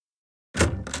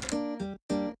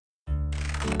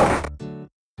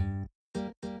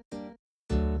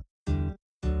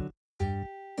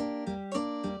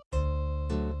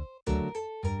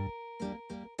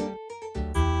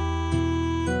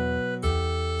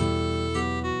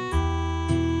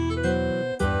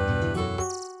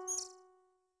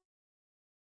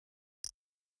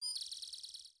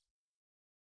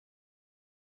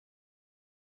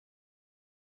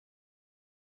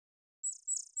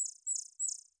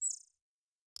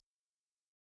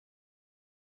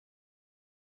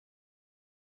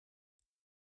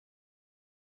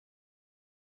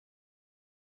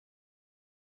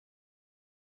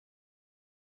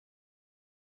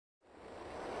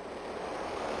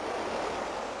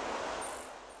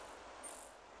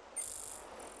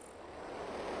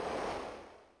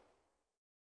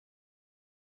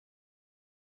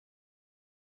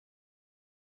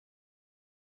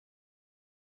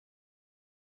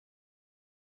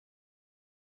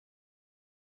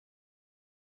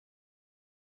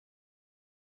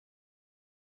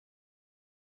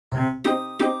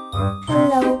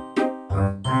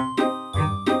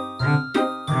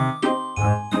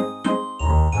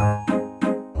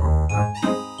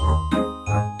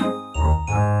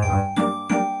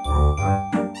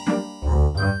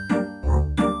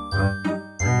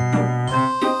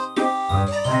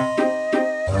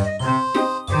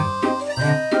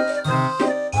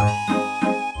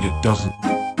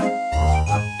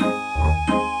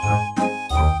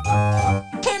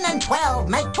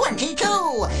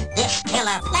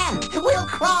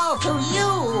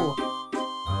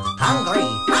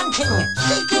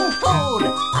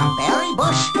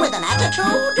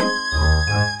 attitude?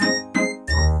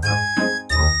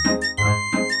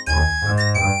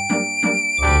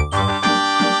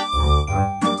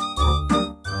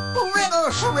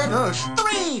 Riddles,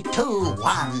 3, 2,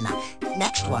 1.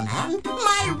 Next one, and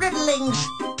my riddling's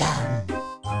done.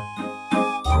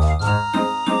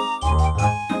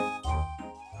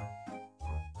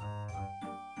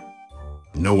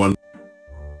 No one...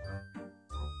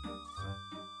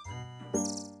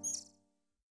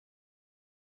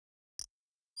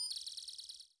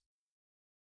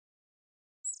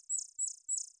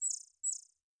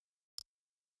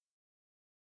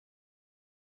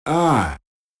 Ah.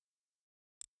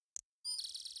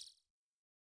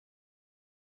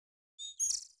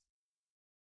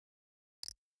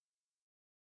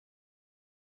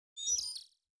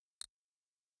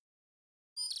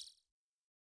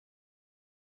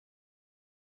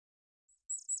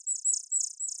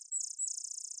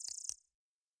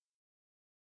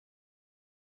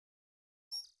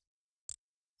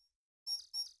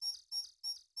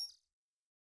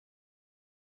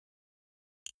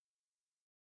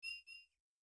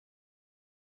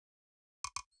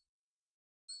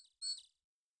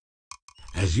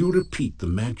 As you repeat the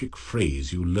magic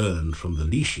phrase you learned from the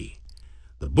Lishi,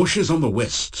 the bushes on the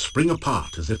west spring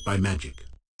apart as if by magic.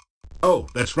 Oh,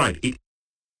 that's right.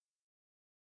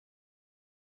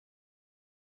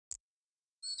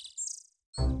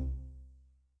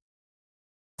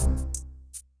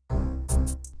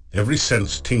 Every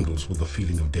sense tingles with the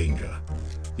feeling of danger.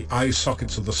 The eye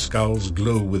sockets of the skulls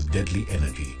glow with deadly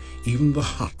energy. Even the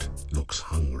hut looks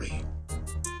hungry.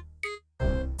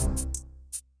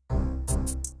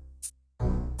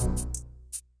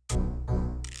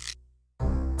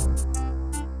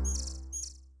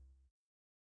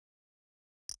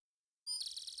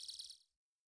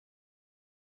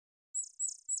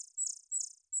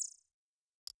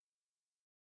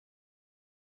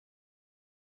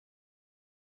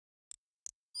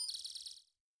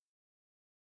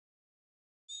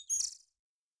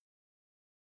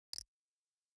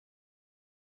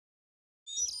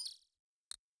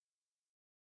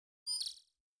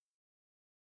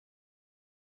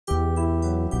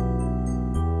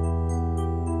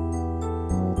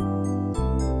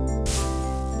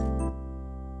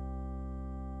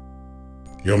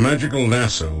 Your magical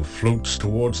lasso floats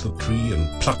towards the tree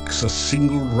and plucks a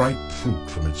single ripe fruit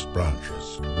from its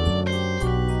branches.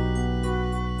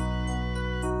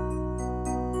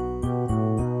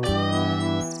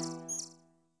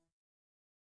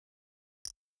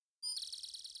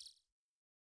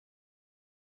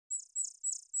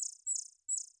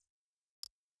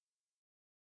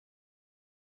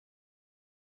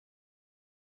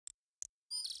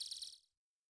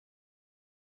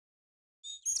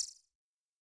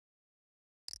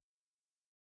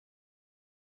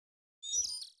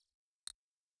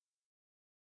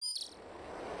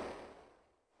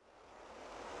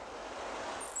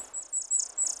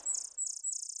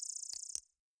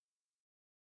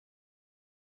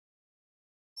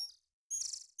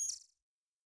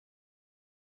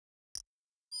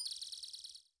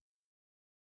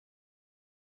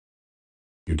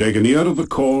 You take an ear of the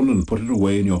corn and put it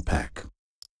away in your pack.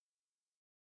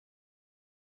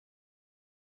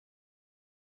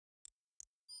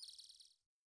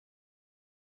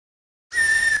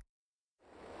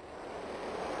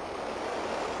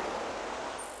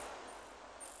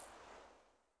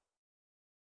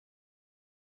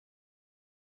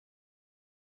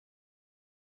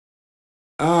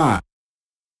 Ah.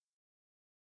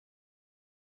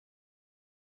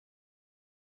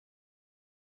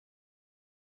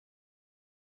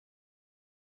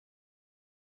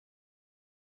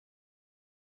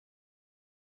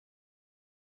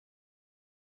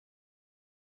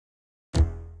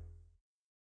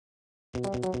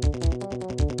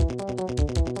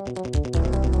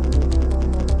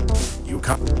 You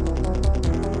come.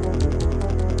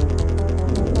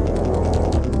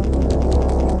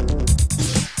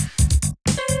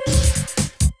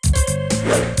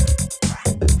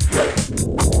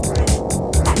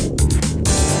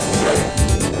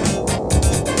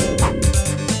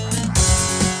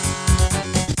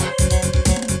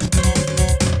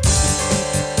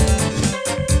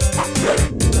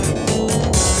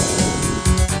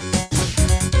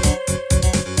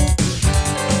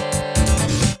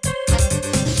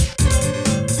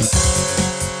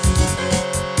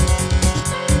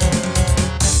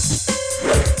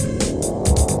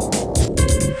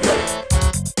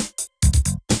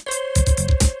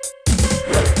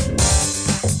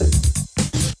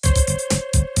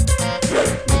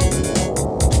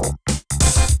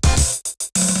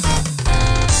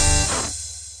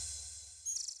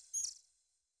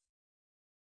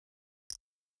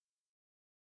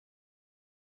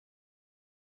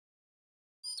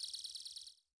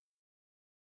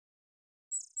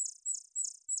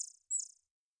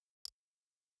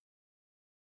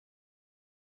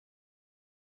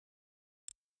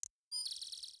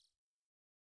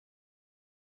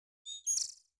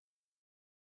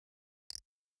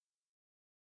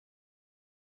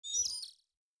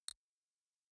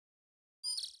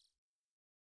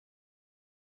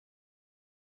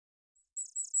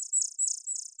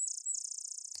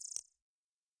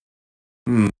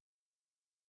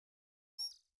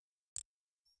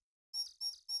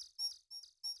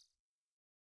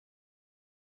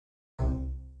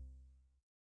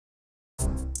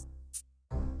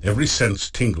 Every sense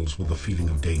tingles with the feeling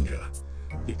of danger.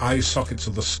 The eye sockets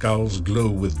of the skulls glow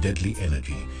with deadly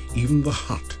energy. Even the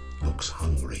hut looks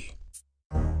hungry.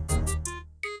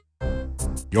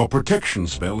 Your protection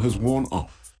spell has worn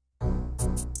off.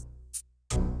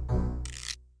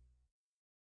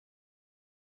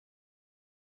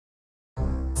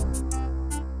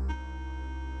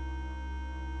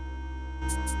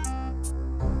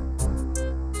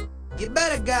 You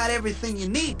better got everything you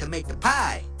need to make the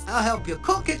pie. I'll help you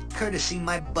cook it, courtesy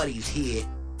my buddies here.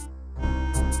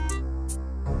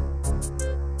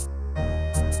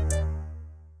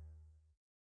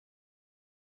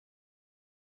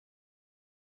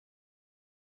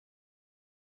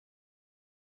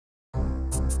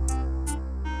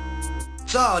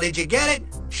 So, did you get it?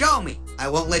 Show me. I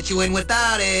won't let you in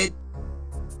without it.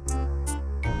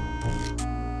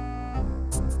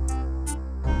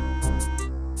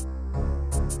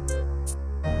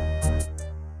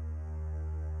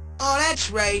 Oh,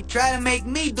 that's right. Try to make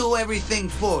me do everything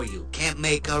for you. Can't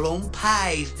make our own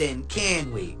pies then,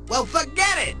 can we? Well,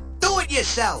 forget it. Do it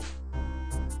yourself.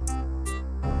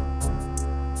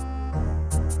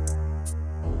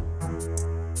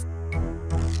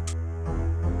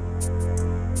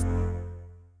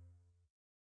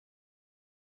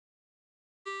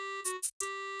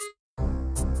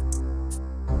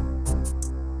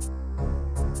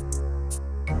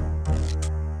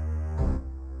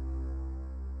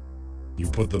 You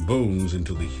put the bones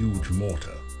into the huge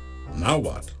mortar. Now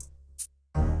what?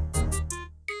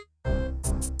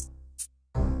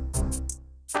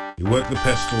 You work the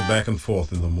pestle back and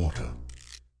forth in the mortar.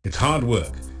 It's hard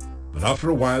work, but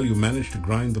after a while you manage to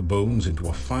grind the bones into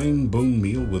a fine bone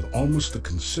meal with almost the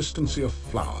consistency of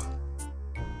flour.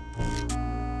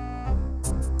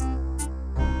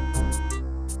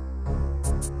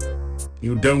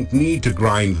 You don't need to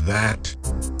grind that.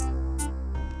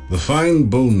 The fine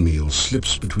bone meal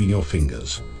slips between your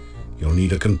fingers. You'll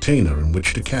need a container in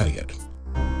which to carry it.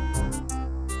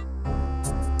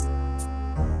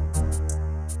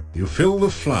 You fill the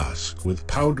flask with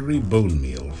powdery bone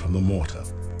meal from the mortar.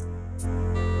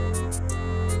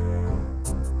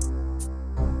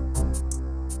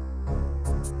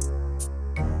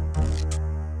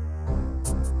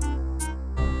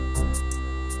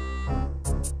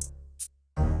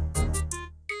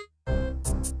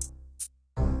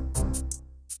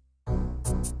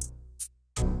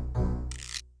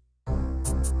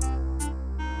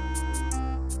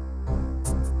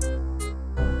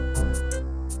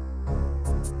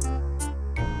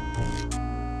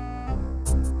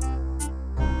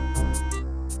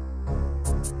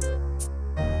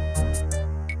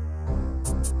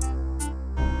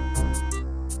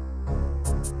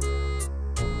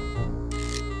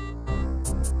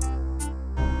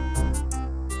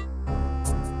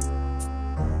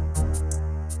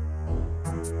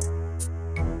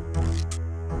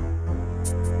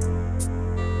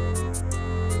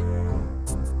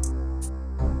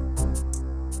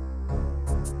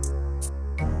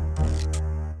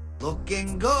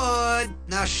 Looking good.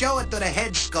 Now show it to the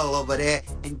head skull over there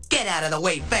and get out of the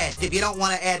way fast if you don't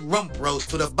want to add rump roast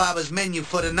to the barber's menu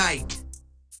for the night.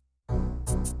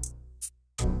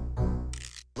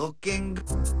 Looking...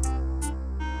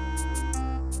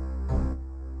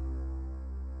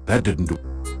 That didn't do...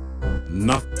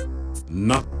 Not...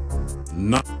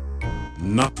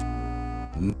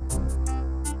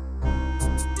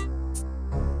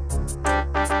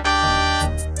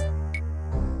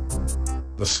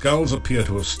 The skulls appear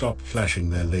to have stopped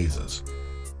flashing their lasers.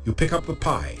 You pick up the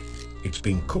pie. It's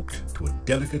being cooked to a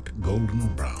delicate golden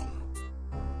brown.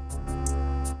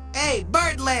 Hey,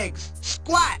 bird legs!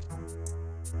 Squat!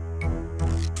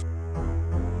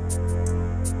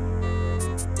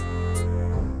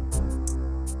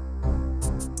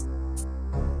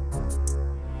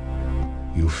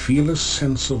 You feel a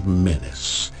sense of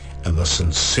menace and the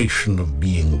sensation of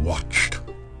being watched.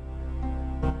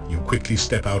 You quickly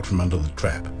step out from under the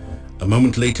trap. A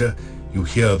moment later, you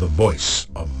hear the voice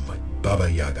of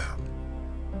Baba Yaga.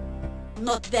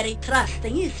 Not very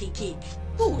trusting, is he, kids?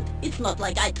 Good. It's not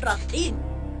like I trust him.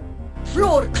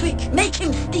 Floor, quick! Make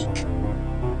him stick!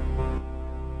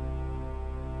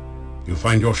 You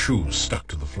find your shoes stuck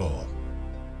to the floor.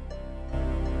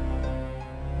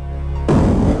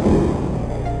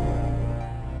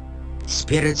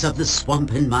 Spirits of the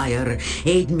swamp and mire,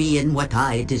 aid me in what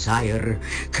I desire.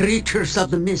 Creatures of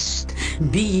the mist,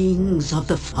 beings of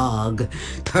the fog,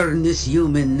 turn this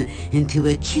human into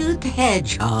a cute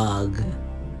hedgehog.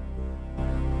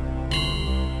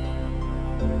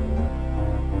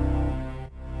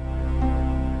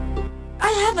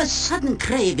 I have a sudden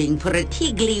craving for a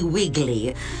tiggly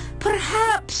wiggly.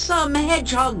 Perhaps some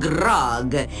hedgehog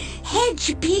grog,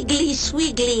 hedge piggly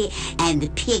swiggly,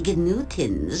 and pig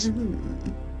Newtons.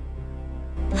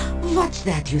 What's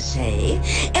that you say?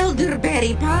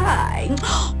 Elderberry pie.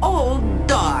 Oh,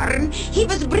 darn. He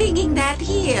was bringing that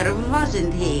here,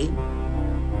 wasn't he?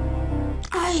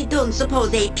 I don't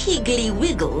suppose a Piggly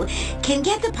Wiggle can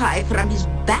get the pie from his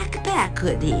backpack,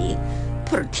 could he?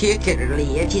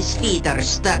 Particularly if his feet are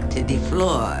stuck to the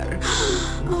floor.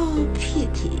 Oh,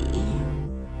 pity.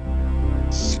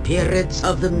 Spirits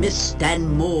of the mist and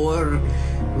moor,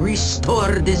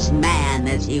 restore this man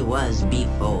as he was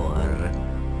before.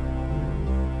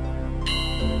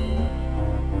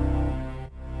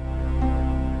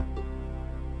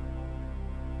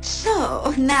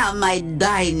 So, now my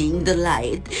dining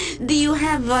delight, do you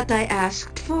have what I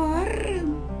asked for?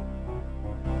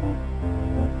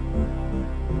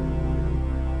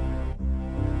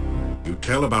 You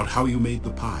tell about how you made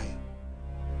the pie.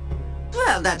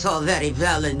 Well, that's all very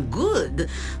well and good,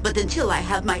 but until I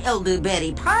have my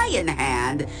elderberry pie in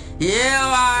hand, you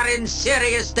are in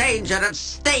serious danger of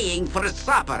staying for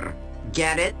supper.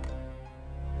 Get it?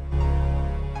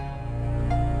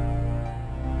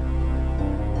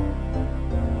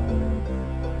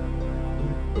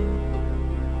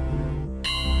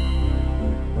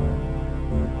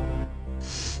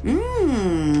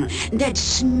 That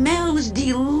smells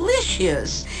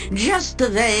delicious, just the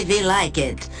way we like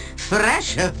it,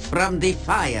 fresh from the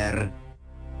fire.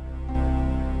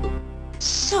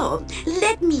 So,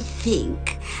 let me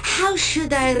think. How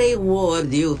should I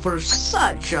reward you for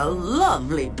such a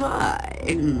lovely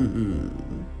pie?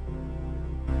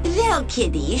 Well,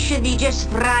 Kitty, should we just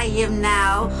fry him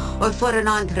now, or for an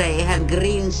entree have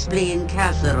green spleen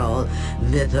casserole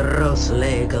with roast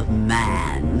leg of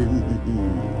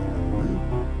man?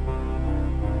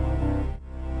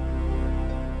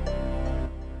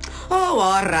 Oh,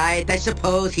 all right, I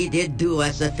suppose he did do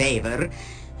us a favor.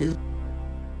 It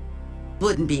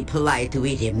wouldn't be polite to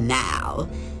eat him now.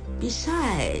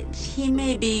 Besides, he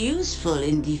may be useful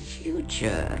in the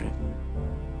future.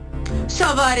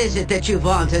 So what is it that you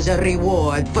want as a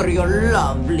reward for your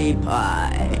lovely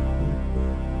pie?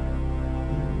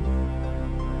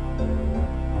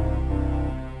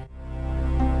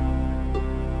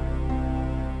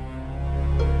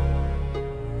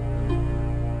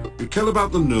 You tell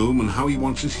about the gnome and how he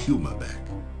wants his humor back.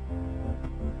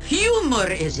 Humor,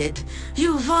 is it?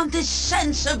 You want a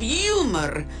sense of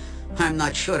humor? I'm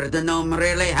not sure the gnome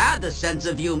really had a sense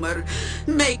of humor,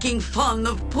 making fun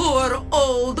of poor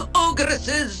old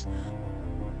ogresses.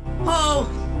 Oh,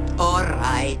 all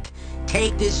right.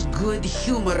 Take this good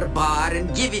humor bar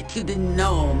and give it to the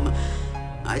gnome.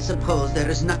 I suppose there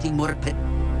is nothing more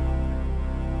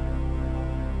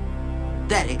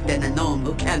pathetic than a gnome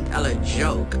who can't tell a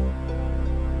joke.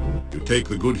 You take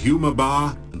the good humor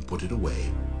bar and put it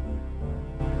away.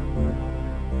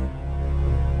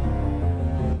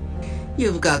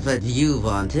 You've got what you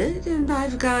wanted, and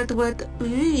I've got what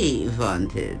we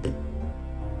wanted.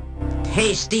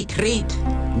 Tasty treat,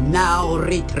 now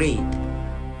retreat.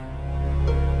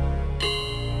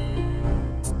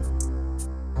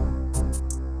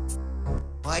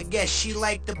 Well, I guess she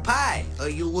liked the pie, or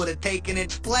you would have taken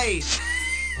its place.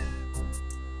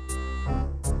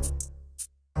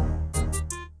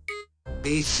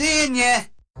 Be seeing ya.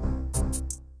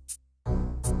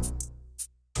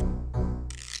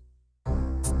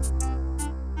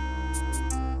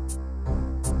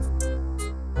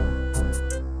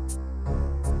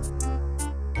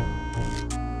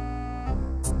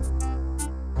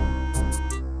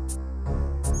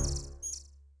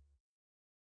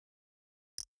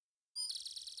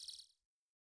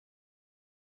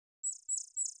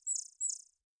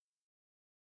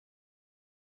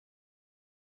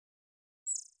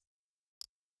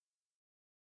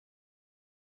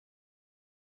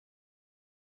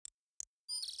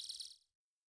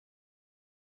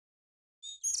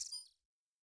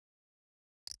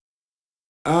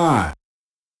 Ah,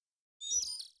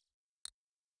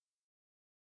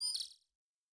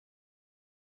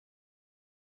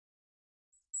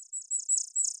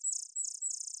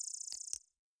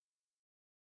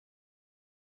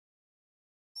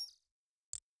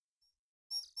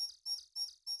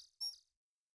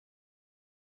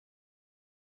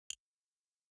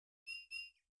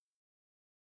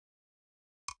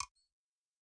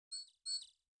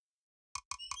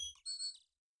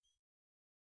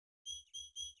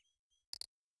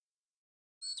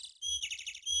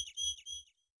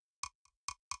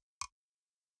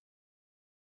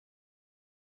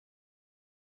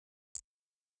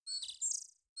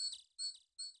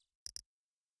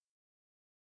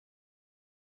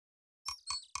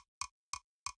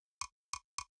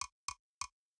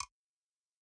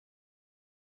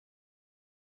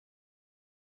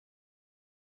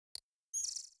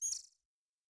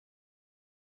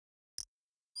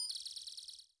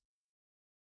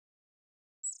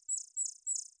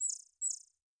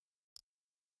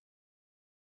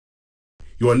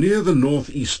 You are near the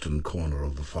northeastern corner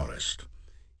of the forest.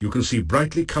 You can see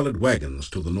brightly colored wagons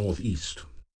to the northeast.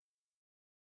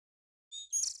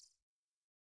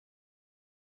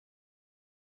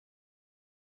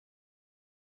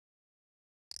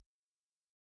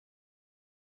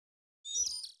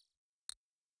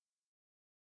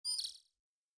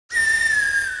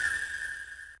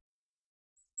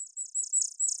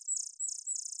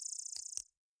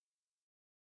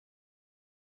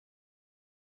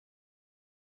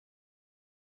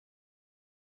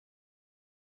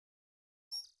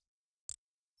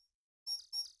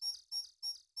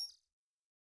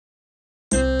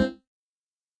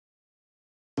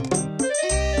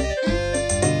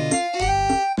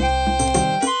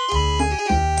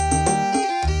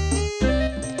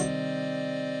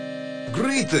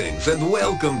 Greetings and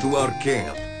welcome to our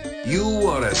camp. You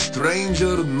are a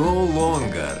stranger no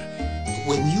longer.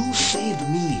 When you saved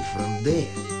me from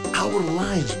death, our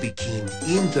lives became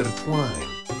intertwined.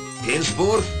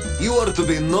 Henceforth, you are to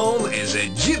be known as a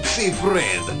gypsy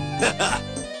friend.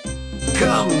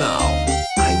 Come now,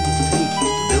 I will take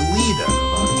you to the leader of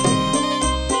our camp.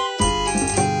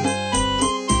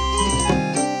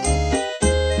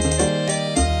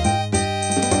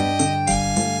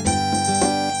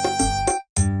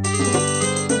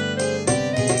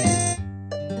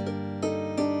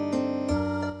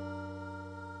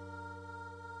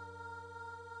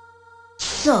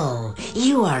 So,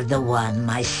 you are the one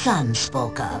my son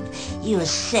spoke of. You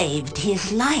saved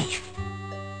his life.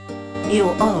 You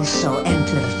also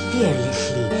entered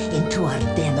fearlessly into our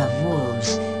den of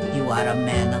wolves. You are a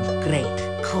man of great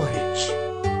courage.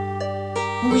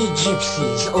 We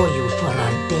gypsies owe you for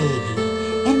our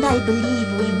baby, and I believe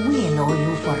we will owe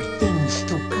you for things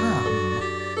to come.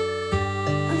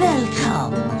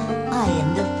 Welcome. I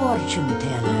am the fortune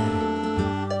teller.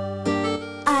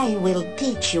 I will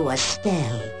teach you a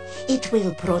spell. It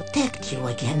will protect you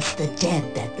against the dead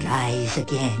that rise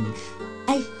again.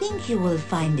 I think you will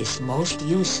find this most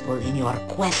useful in your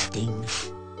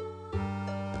questings.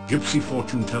 The gypsy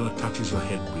fortune teller touches your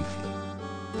head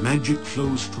briefly. Magic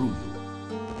flows through you.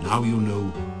 Now you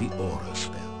know the aura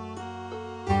spell.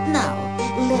 Now,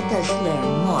 let us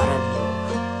learn more of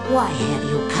you. Why have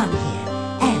you come here,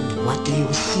 and what do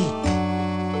you seek?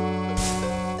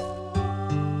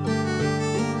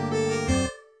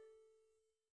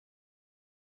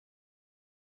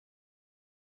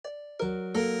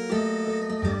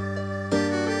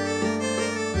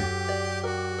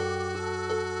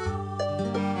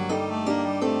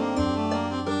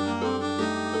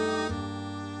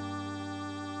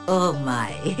 Oh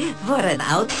my, for an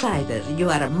outsider, you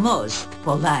are most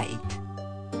polite.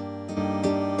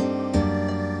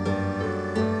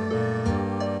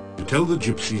 You tell the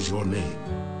gypsies your name.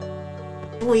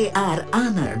 We are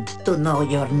honored to know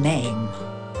your name.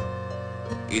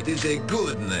 It is a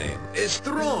good name, a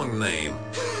strong name.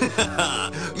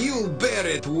 You bear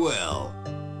it well.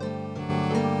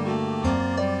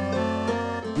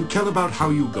 You tell about how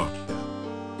you got here.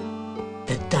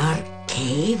 The dark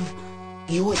cave?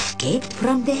 You escaped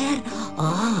from there?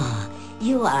 Ah,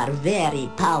 you are very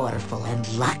powerful and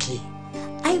lucky.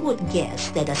 I would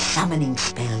guess that a summoning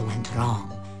spell went wrong.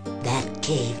 That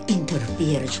cave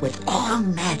interferes with all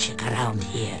magic around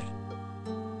here.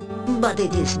 But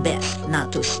it is best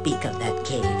not to speak of that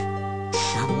cave.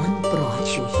 Someone brought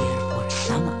you here for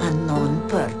some unknown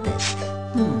purpose.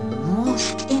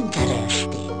 Most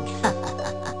interesting.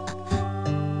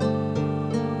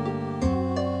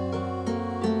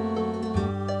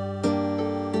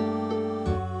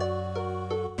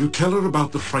 You tell her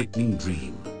about the frightening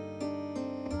dream.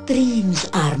 Dreams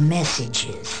are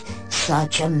messages.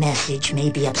 Such a message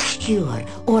may be obscure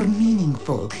or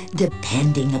meaningful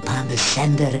depending upon the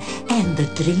sender and the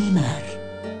dreamer.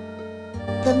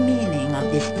 The meaning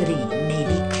of this dream may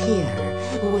be clearer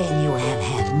when you have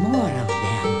had more of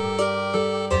them.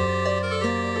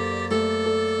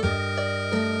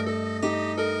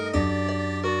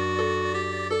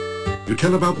 You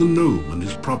tell about the gnome and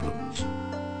his problems.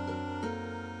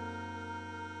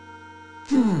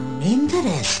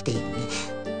 Interesting.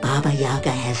 Baba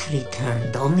Yaga has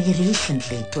returned only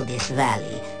recently to this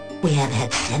valley. We have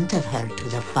had scent of her to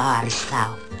the far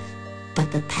south.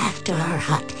 But the path to her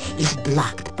hut is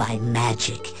blocked by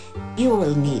magic. You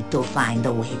will need to find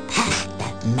a way past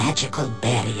that magical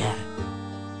barrier.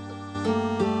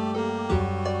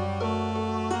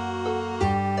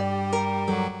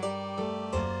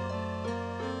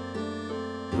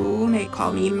 You may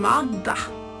call me Magda.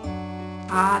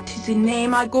 That is the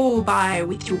name I go by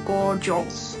with you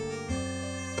Gorgios.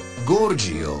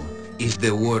 Gorgio is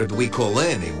the word we call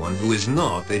anyone who is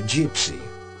not a gypsy.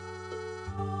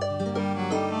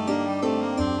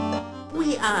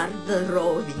 are the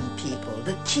roving people,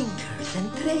 the tinkers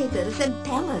and traders and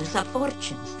tellers of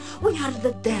fortunes. We are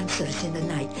the dancers in the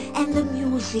night and the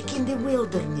music in the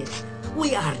wilderness.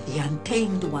 We are the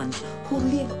untamed ones who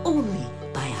live only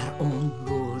by our own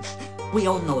rules. We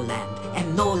own no land,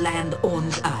 and no land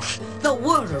owns us. The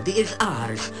world is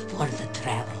ours for the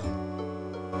travel.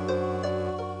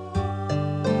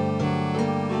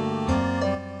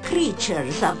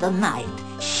 Creatures of the night,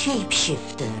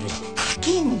 shapeshifters,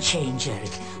 skin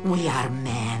changers. We are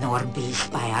man or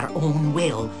beast by our own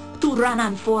will, to run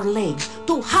on four legs,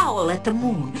 to howl at the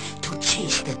moon, to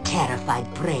chase the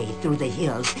terrified prey through the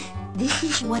hills. This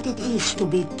is what it is to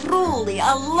be truly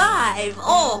alive.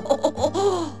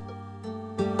 Oh,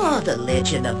 the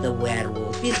legend of the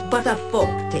werewolf is but a folk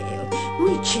tale.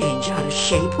 We change our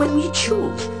shape when we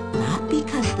choose, not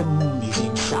because the moon is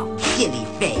in some silly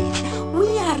phase.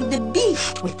 We are the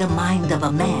beast with the mind of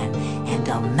a man, and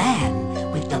a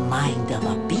man with the mind of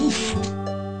a beast.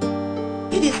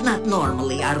 It is not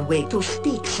normally our way to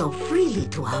speak so freely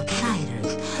to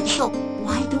outsiders. So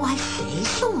why do I say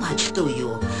so much to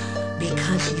you?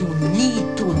 Because you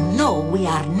need to know we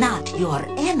are not your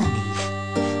enemies.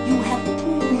 You have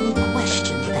too many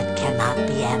questions that cannot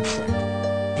be answered,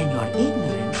 and your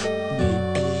ignorance may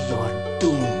be your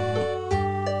doom.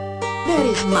 There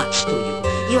is much to you.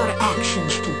 Your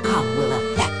actions to come will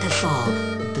affect us all.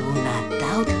 Do not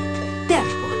doubt it.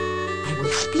 Therefore, I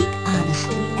will speak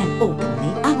honestly and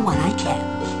openly on what I can.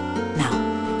 Now,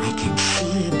 I can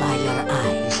see by your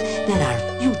eyes that our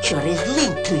future is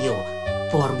linked to you,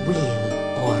 for weal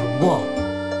or woe.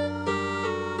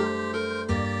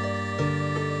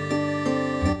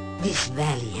 This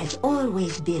valley has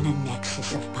always been a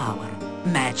nexus of power.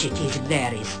 Magic is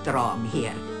very strong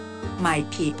here. My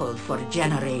people for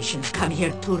generations come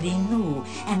here to renew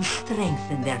and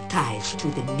strengthen their ties to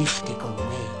the mystical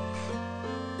ways.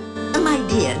 My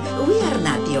dear, we are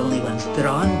not the only ones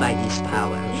drawn by this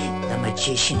power. The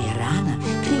magician Irana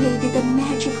created a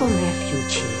magical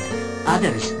refuge here.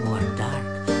 Others, more dark,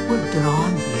 were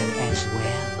drawn here as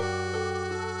well.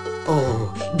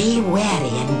 Oh, be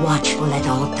wary and watchful at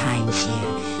all times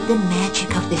here. The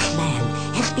magic of this land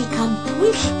has become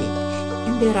twisted,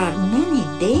 and there are many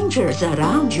dangers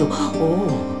around you.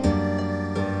 Oh.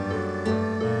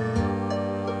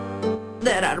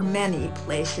 There are many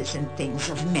places and things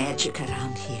of magic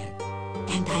around here,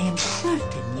 and I am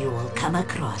certain you will come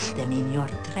across them in your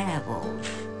travels.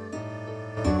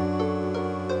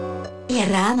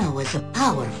 Irana was a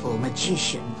powerful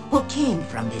magician who came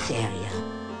from this area.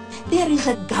 There is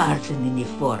a garden in the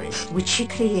forest which she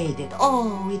created.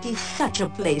 Oh, it is such a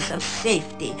place of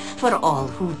safety for all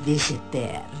who visit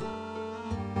there.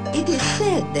 It is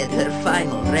said that her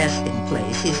final resting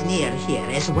place is near here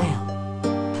as well.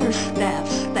 Her staff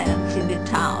stands in the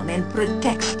town and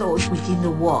protects those within the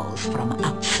walls from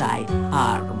outside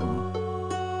harm.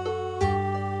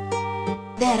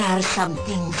 There are some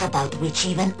things about which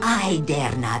even I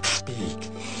dare not speak.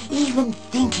 Even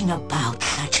thinking about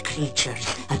such creatures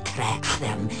attracts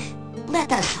them.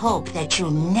 Let us hope that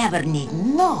you never need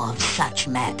know of such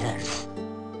matters.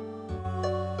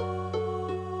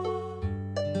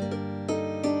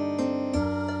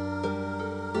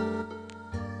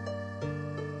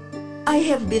 I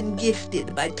have been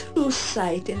gifted by true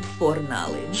sight and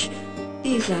foreknowledge.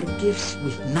 These are gifts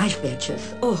with knife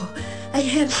edges. Oh, I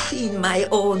have seen my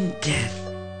own death,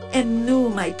 and knew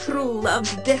my true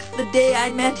love's death the day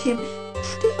I met him.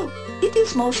 Still, it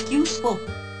is most useful.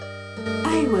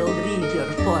 I will read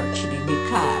your fortune in the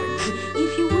cards,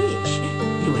 if you wish.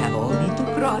 You have only to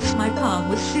cross my palm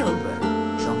with silver.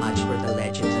 So much for the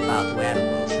legends about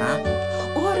werewolves, huh?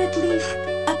 Or at least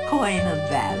a coin of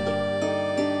value.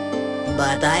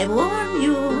 But I warn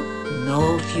you,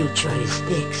 no future is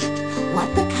fixed.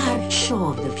 What the cards show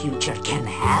of the future can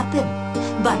happen,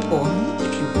 but only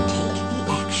if you take the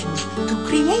actions to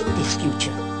create this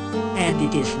future. And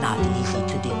it is not easy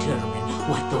to determine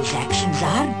what those actions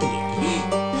are, dear.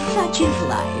 Such is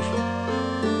life.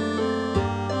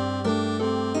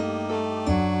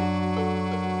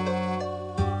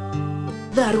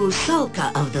 The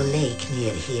Rusalka of the lake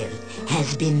near here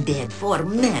has been dead for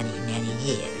many, many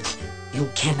years. You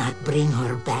cannot bring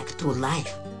her back to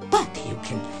life, but you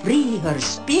can free her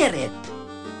spirit.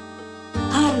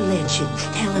 Our legends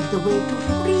tell of the way to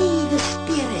free the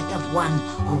spirit of one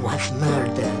who was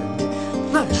murdered.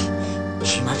 First,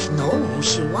 she must know who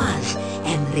she was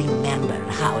and remember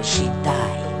how she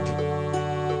died.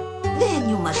 Then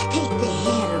you must take the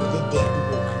hair of the dead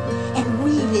woman and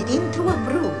weave it into a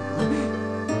broom.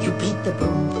 You beat the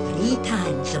broom 3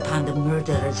 times upon the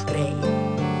murderer's grave,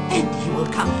 and he will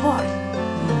come forth.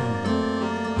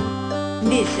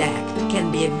 This act can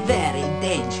be very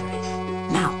dangerous.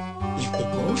 Now, if the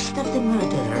ghost of the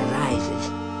murderer rises,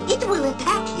 it will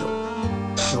attack you.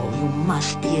 So you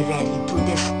must be ready to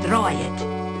destroy it.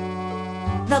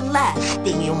 The last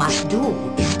thing you must do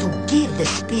is to give the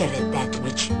spirit that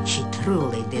which she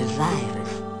truly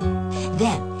desires.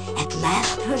 Then, at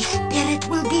last her spirit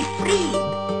will be freed,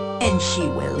 and she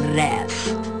will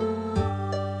rest.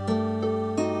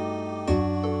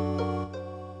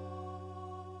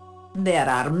 There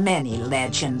are many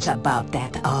legends about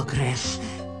that ogress.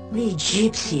 We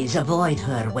gypsies avoid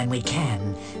her when we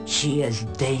can. She is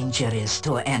dangerous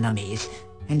to enemies,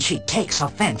 and she takes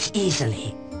offense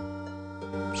easily.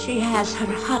 She has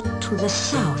her hut to the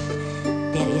south.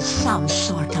 There is some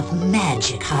sort of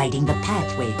magic hiding the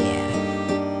pathway there.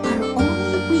 Her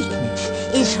only weakness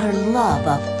is her love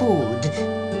of food.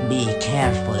 Be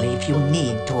careful if you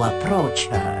need to approach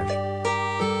her.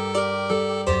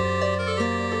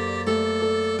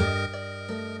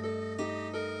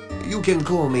 You can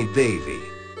call me Davy.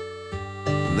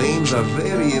 Names are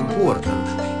very important.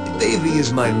 Davy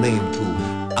is my name to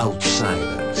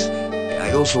outsiders.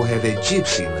 I also have a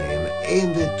gypsy name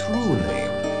and a true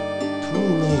name.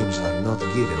 True names are not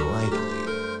given lightly.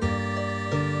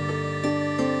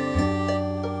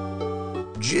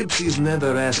 Gypsies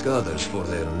never ask others for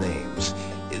their names.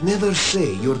 Never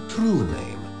say your true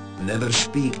name. Never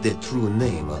speak the true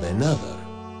name of another.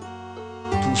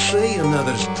 To say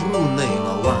another's true name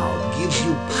aloud gives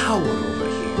you power over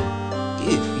him,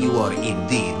 if you are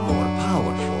indeed more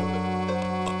powerful.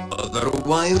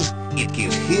 Otherwise, it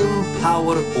gives him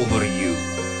power over you.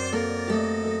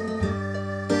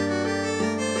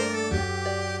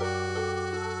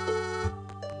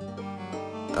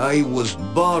 I was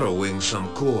borrowing some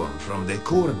corn from the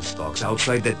corn stalks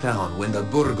outside the town when the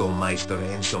burgomeister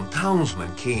and some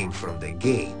townsmen came from the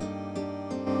gate.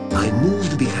 I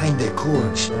moved behind the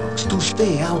corn stalks to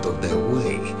stay out of their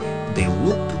way. They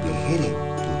looked to be heading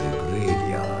to the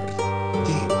graveyard.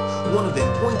 Then, one of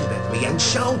them pointed at me and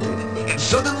shouted, and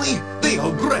suddenly they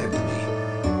all grabbed me.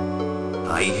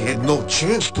 I had no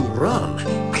chance to run.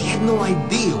 I had no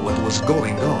idea what was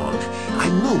going on. I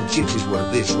knew gypsies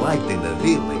were disliked in the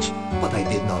village, but I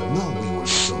did not know we were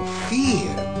so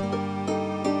feared.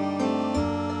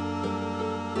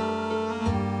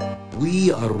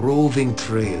 We are roving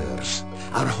traders.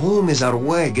 Our home is our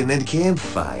wagon and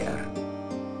campfire.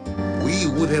 We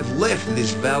would have left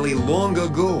this valley long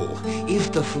ago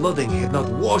if the flooding had not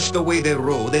washed away the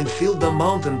road and filled the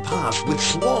mountain pass with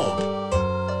swamp.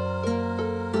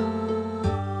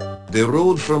 The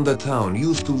road from the town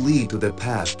used to lead to the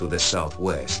pass to the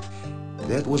southwest.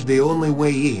 That was the only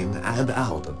way in and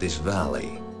out of this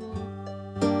valley.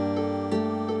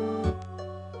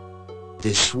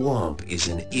 The swamp is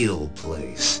an ill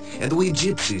place, and we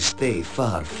gypsies stay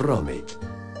far from it.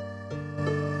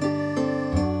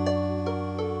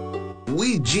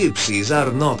 We gypsies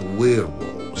are not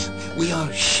werewolves. We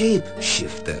are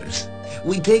shape-shifters.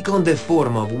 We take on the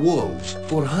form of wolves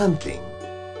for hunting.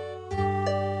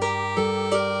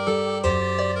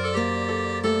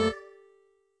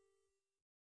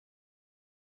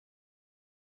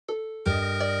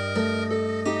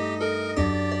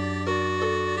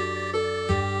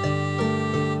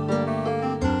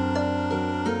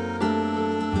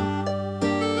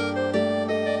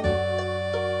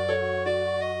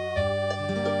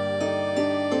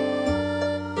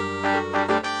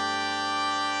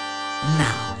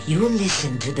 Now, you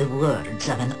listen to the words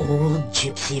of an old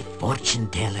gypsy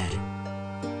fortune-teller.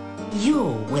 You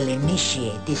will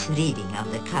initiate this reading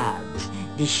of the cards.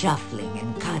 The shuffling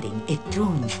and cutting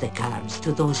attunes the cards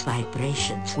to those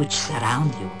vibrations which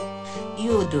surround you.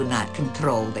 You do not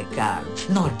control the cards,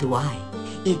 nor do I.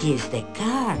 It is the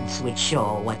cards which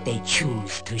show what they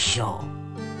choose to show.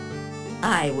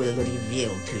 I will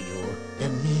reveal to you the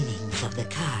meanings of the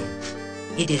cards.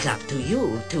 It is up to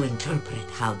you to interpret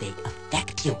how they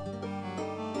affect you.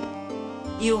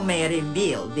 You may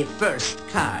reveal the first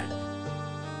card.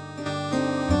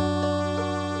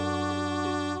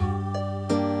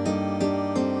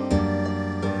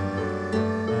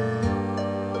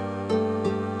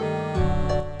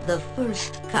 The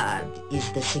first card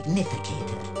is the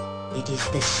significator. It is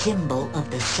the symbol of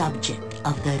the subject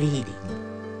of the reading.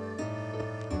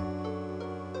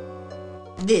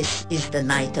 This is the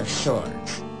Knight of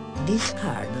Swords. This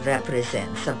card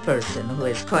represents a person who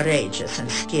is courageous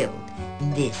and skilled.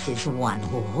 This is one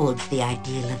who holds the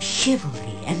ideal of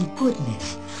chivalry and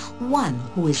goodness. One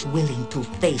who is willing to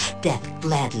face death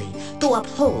gladly, to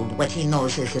uphold what he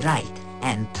knows is right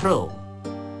and true.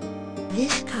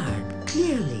 This card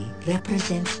clearly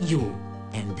represents you,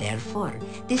 and therefore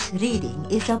this reading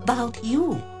is about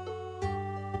you.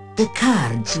 The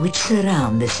cards which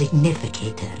surround the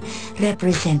significator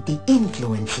represent the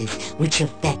influences which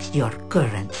affect your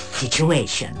current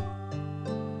situation.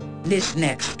 This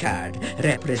next card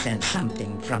represents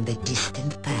something from the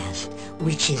distant past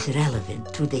which is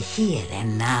relevant to the here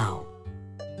and now.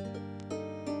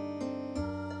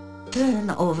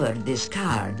 Turn over this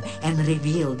card and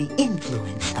reveal the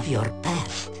influence of your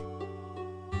past.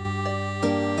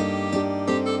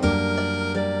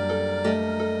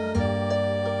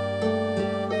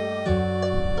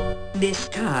 This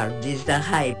card is the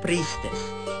High Priestess.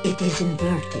 It is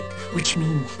inverted, which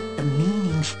means the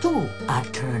meanings too are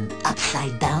turned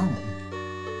upside down.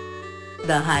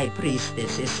 The High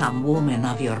Priestess is some woman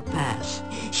of your past.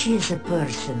 She is a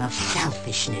person of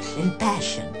selfishness and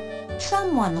passion.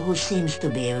 Someone who seems to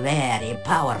be very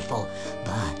powerful,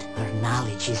 but her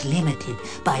knowledge is limited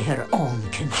by her own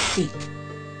conceit.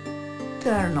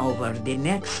 Turn over the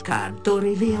next card to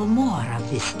reveal more of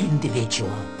this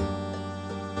individual.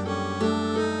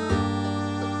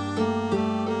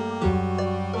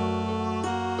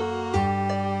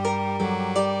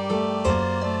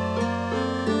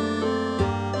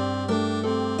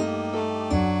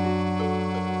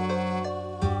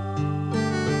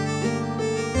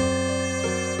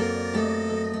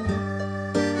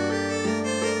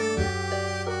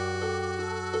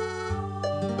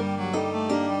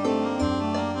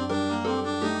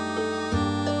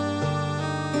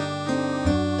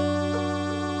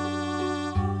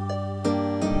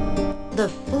 The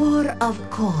Four of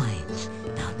Coins.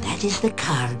 Now that is the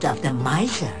card of the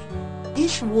miser.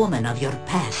 This woman of your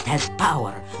past has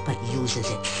power, but uses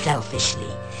it selfishly.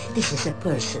 This is a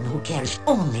person who cares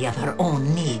only of her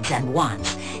own needs and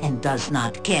wants, and does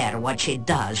not care what she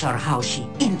does or how she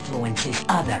influences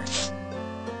others.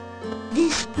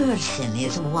 This person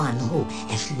is one who,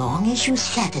 as long as you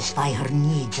satisfy her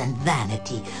needs and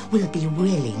vanity, will be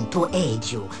willing to aid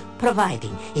you,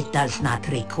 providing it does not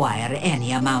require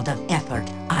any amount of effort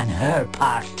on her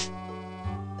part.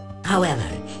 However,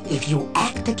 if you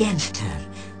act against her,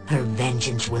 her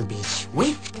vengeance will be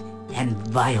swift and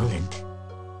violent.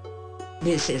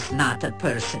 This is not a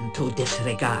person to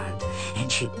disregard, and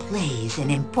she plays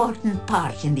an important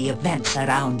part in the events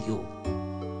around you.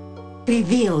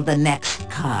 Reveal the next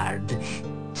card,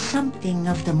 something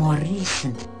of the more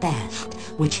recent past,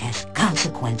 which has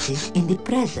consequences in the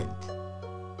present.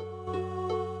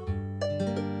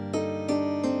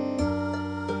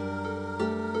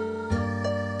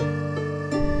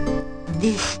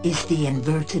 This is the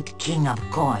inverted King of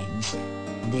Coins.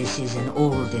 This is an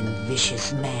old and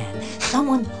vicious man,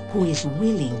 someone who is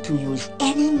willing to use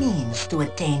any means to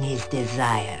attain his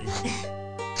desires.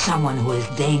 Someone who is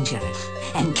dangerous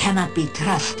and cannot be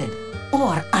trusted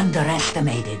or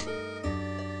underestimated.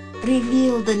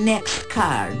 Reveal the next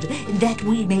card that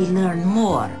we may learn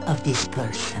more of this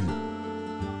person.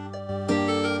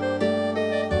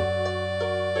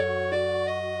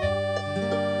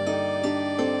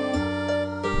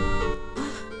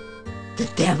 The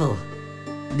Devil.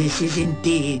 This is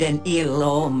indeed an ill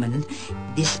omen.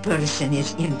 This person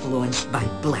is influenced by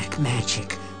black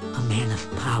magic. A man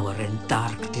of power and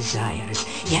dark desires,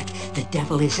 yet the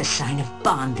devil is a sign of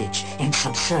bondage and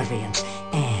subservience,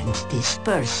 and this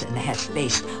person has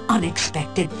faced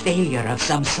unexpected failure of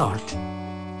some sort.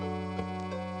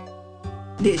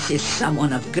 This is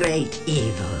someone of great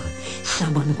evil,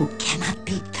 someone who cannot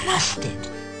be trusted.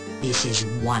 This is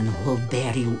one who will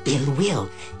bear you ill will,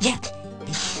 yet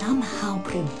is somehow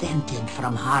prevented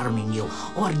from harming you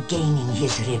or gaining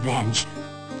his revenge,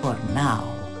 for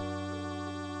now.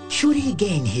 Should he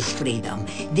gain his freedom,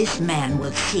 this man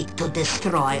will seek to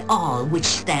destroy all which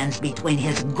stands between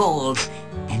his goals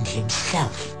and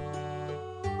himself.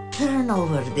 Turn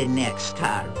over the next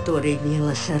card to reveal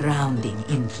a surrounding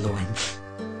influence.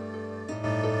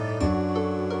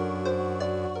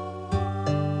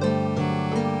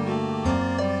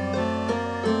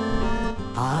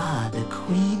 Ah, the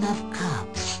Queen of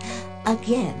Cups.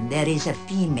 Again, there is a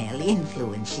female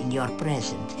influencing your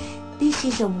present. This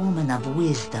is a woman of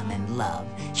wisdom and love.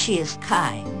 She is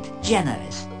kind,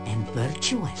 generous, and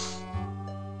virtuous.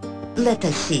 Let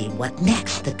us see what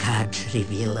next the cards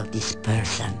reveal of this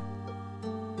person.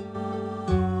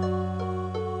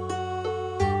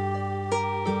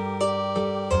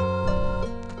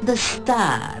 The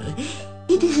Star.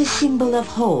 It is a symbol of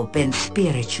hope and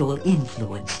spiritual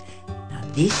influence. Now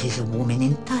this is a woman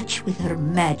in touch with her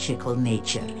magical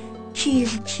nature. She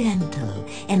is gentle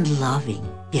and loving,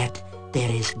 yet there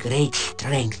is great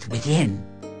strength within.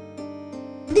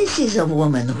 This is a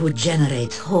woman who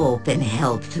generates hope and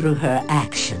help through her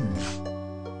actions.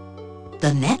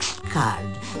 The next card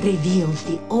reveals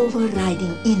the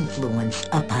overriding influence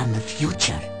upon the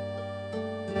future.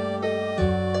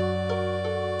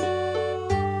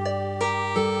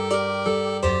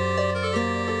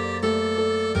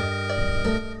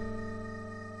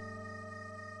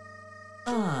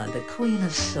 The Queen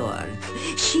of Swords.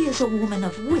 She is a woman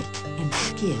of wit and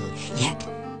skill, yet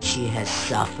she has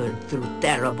suffered through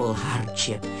terrible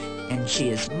hardship, and she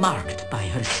is marked by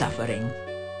her suffering.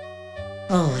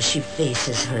 Oh, she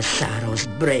faces her sorrows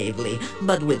bravely,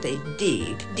 but with a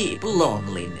deep, deep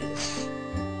loneliness.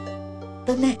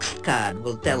 The next card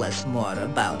will tell us more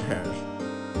about her.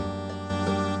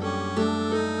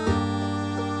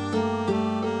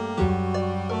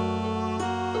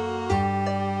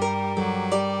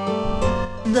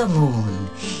 The Moon.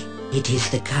 It is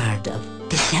the card of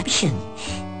deception.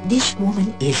 This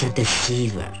woman is a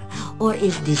deceiver, or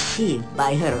is deceived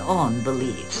by her own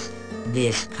beliefs.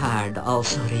 This card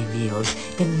also reveals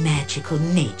the magical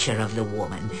nature of the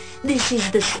woman. This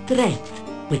is the strength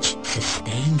which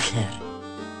sustains her.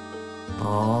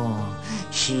 Oh,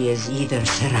 she is either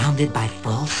surrounded by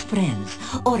false friends,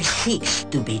 or seeks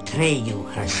to betray you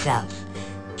herself.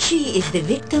 She is the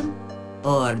victim,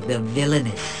 or the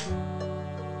villainess.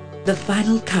 The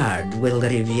final card will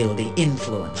reveal the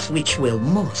influence which will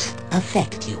most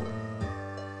affect you.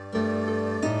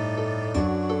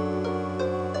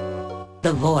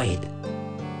 The Void.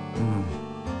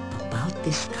 About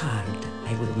this card,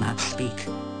 I will not speak.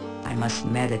 I must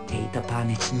meditate upon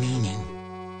its meaning.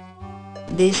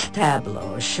 This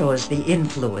tableau shows the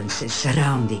influences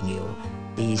surrounding you.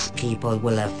 These people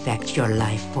will affect your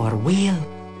life for weal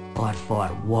or for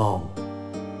woe.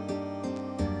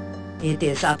 It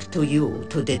is up to you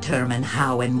to determine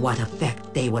how and what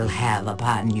effect they will have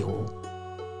upon you.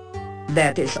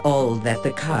 That is all that the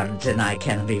cards and I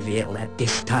can reveal at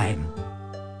this time.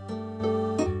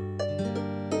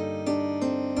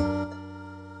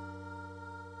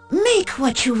 Make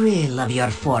what you will of your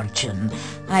fortune.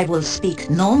 I will speak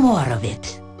no more of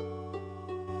it.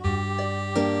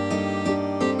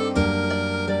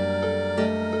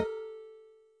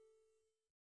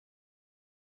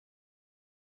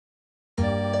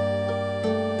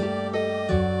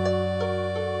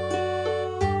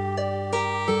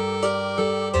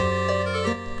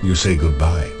 You say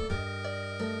goodbye.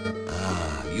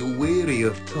 You weary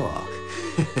of talk?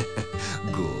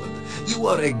 Good. You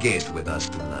are a guest with us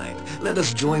tonight. Let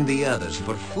us join the others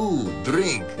for food,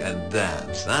 drink, and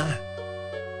dance, huh?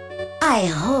 I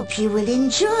hope you will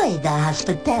enjoy the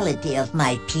hospitality of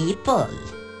my people.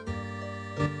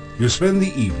 You spend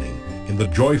the evening in the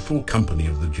joyful company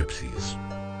of the gypsies.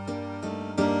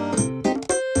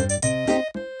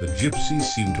 The gypsies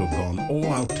seem to have gone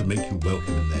all out to make you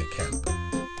welcome in their camp.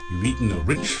 You've eaten a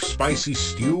rich, spicy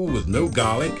stew with no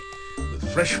garlic,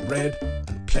 with fresh bread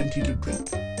and plenty to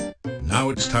drink. Now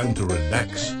it's time to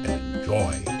relax and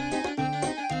enjoy.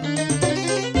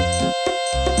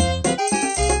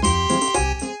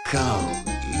 Come,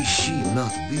 is she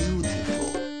not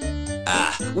beautiful?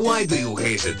 Why do you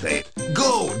hesitate?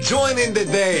 Go, join in the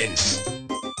dance!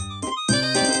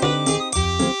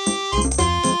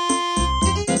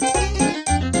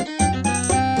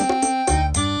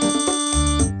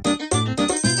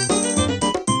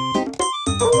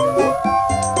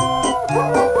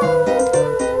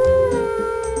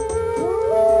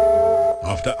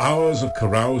 After hours of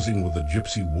carousing with the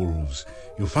gypsy wolves,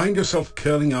 you find yourself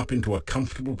curling up into a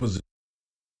comfortable position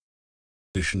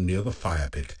near the fire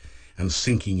pit and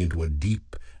sinking into a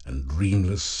deep and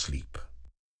dreamless sleep.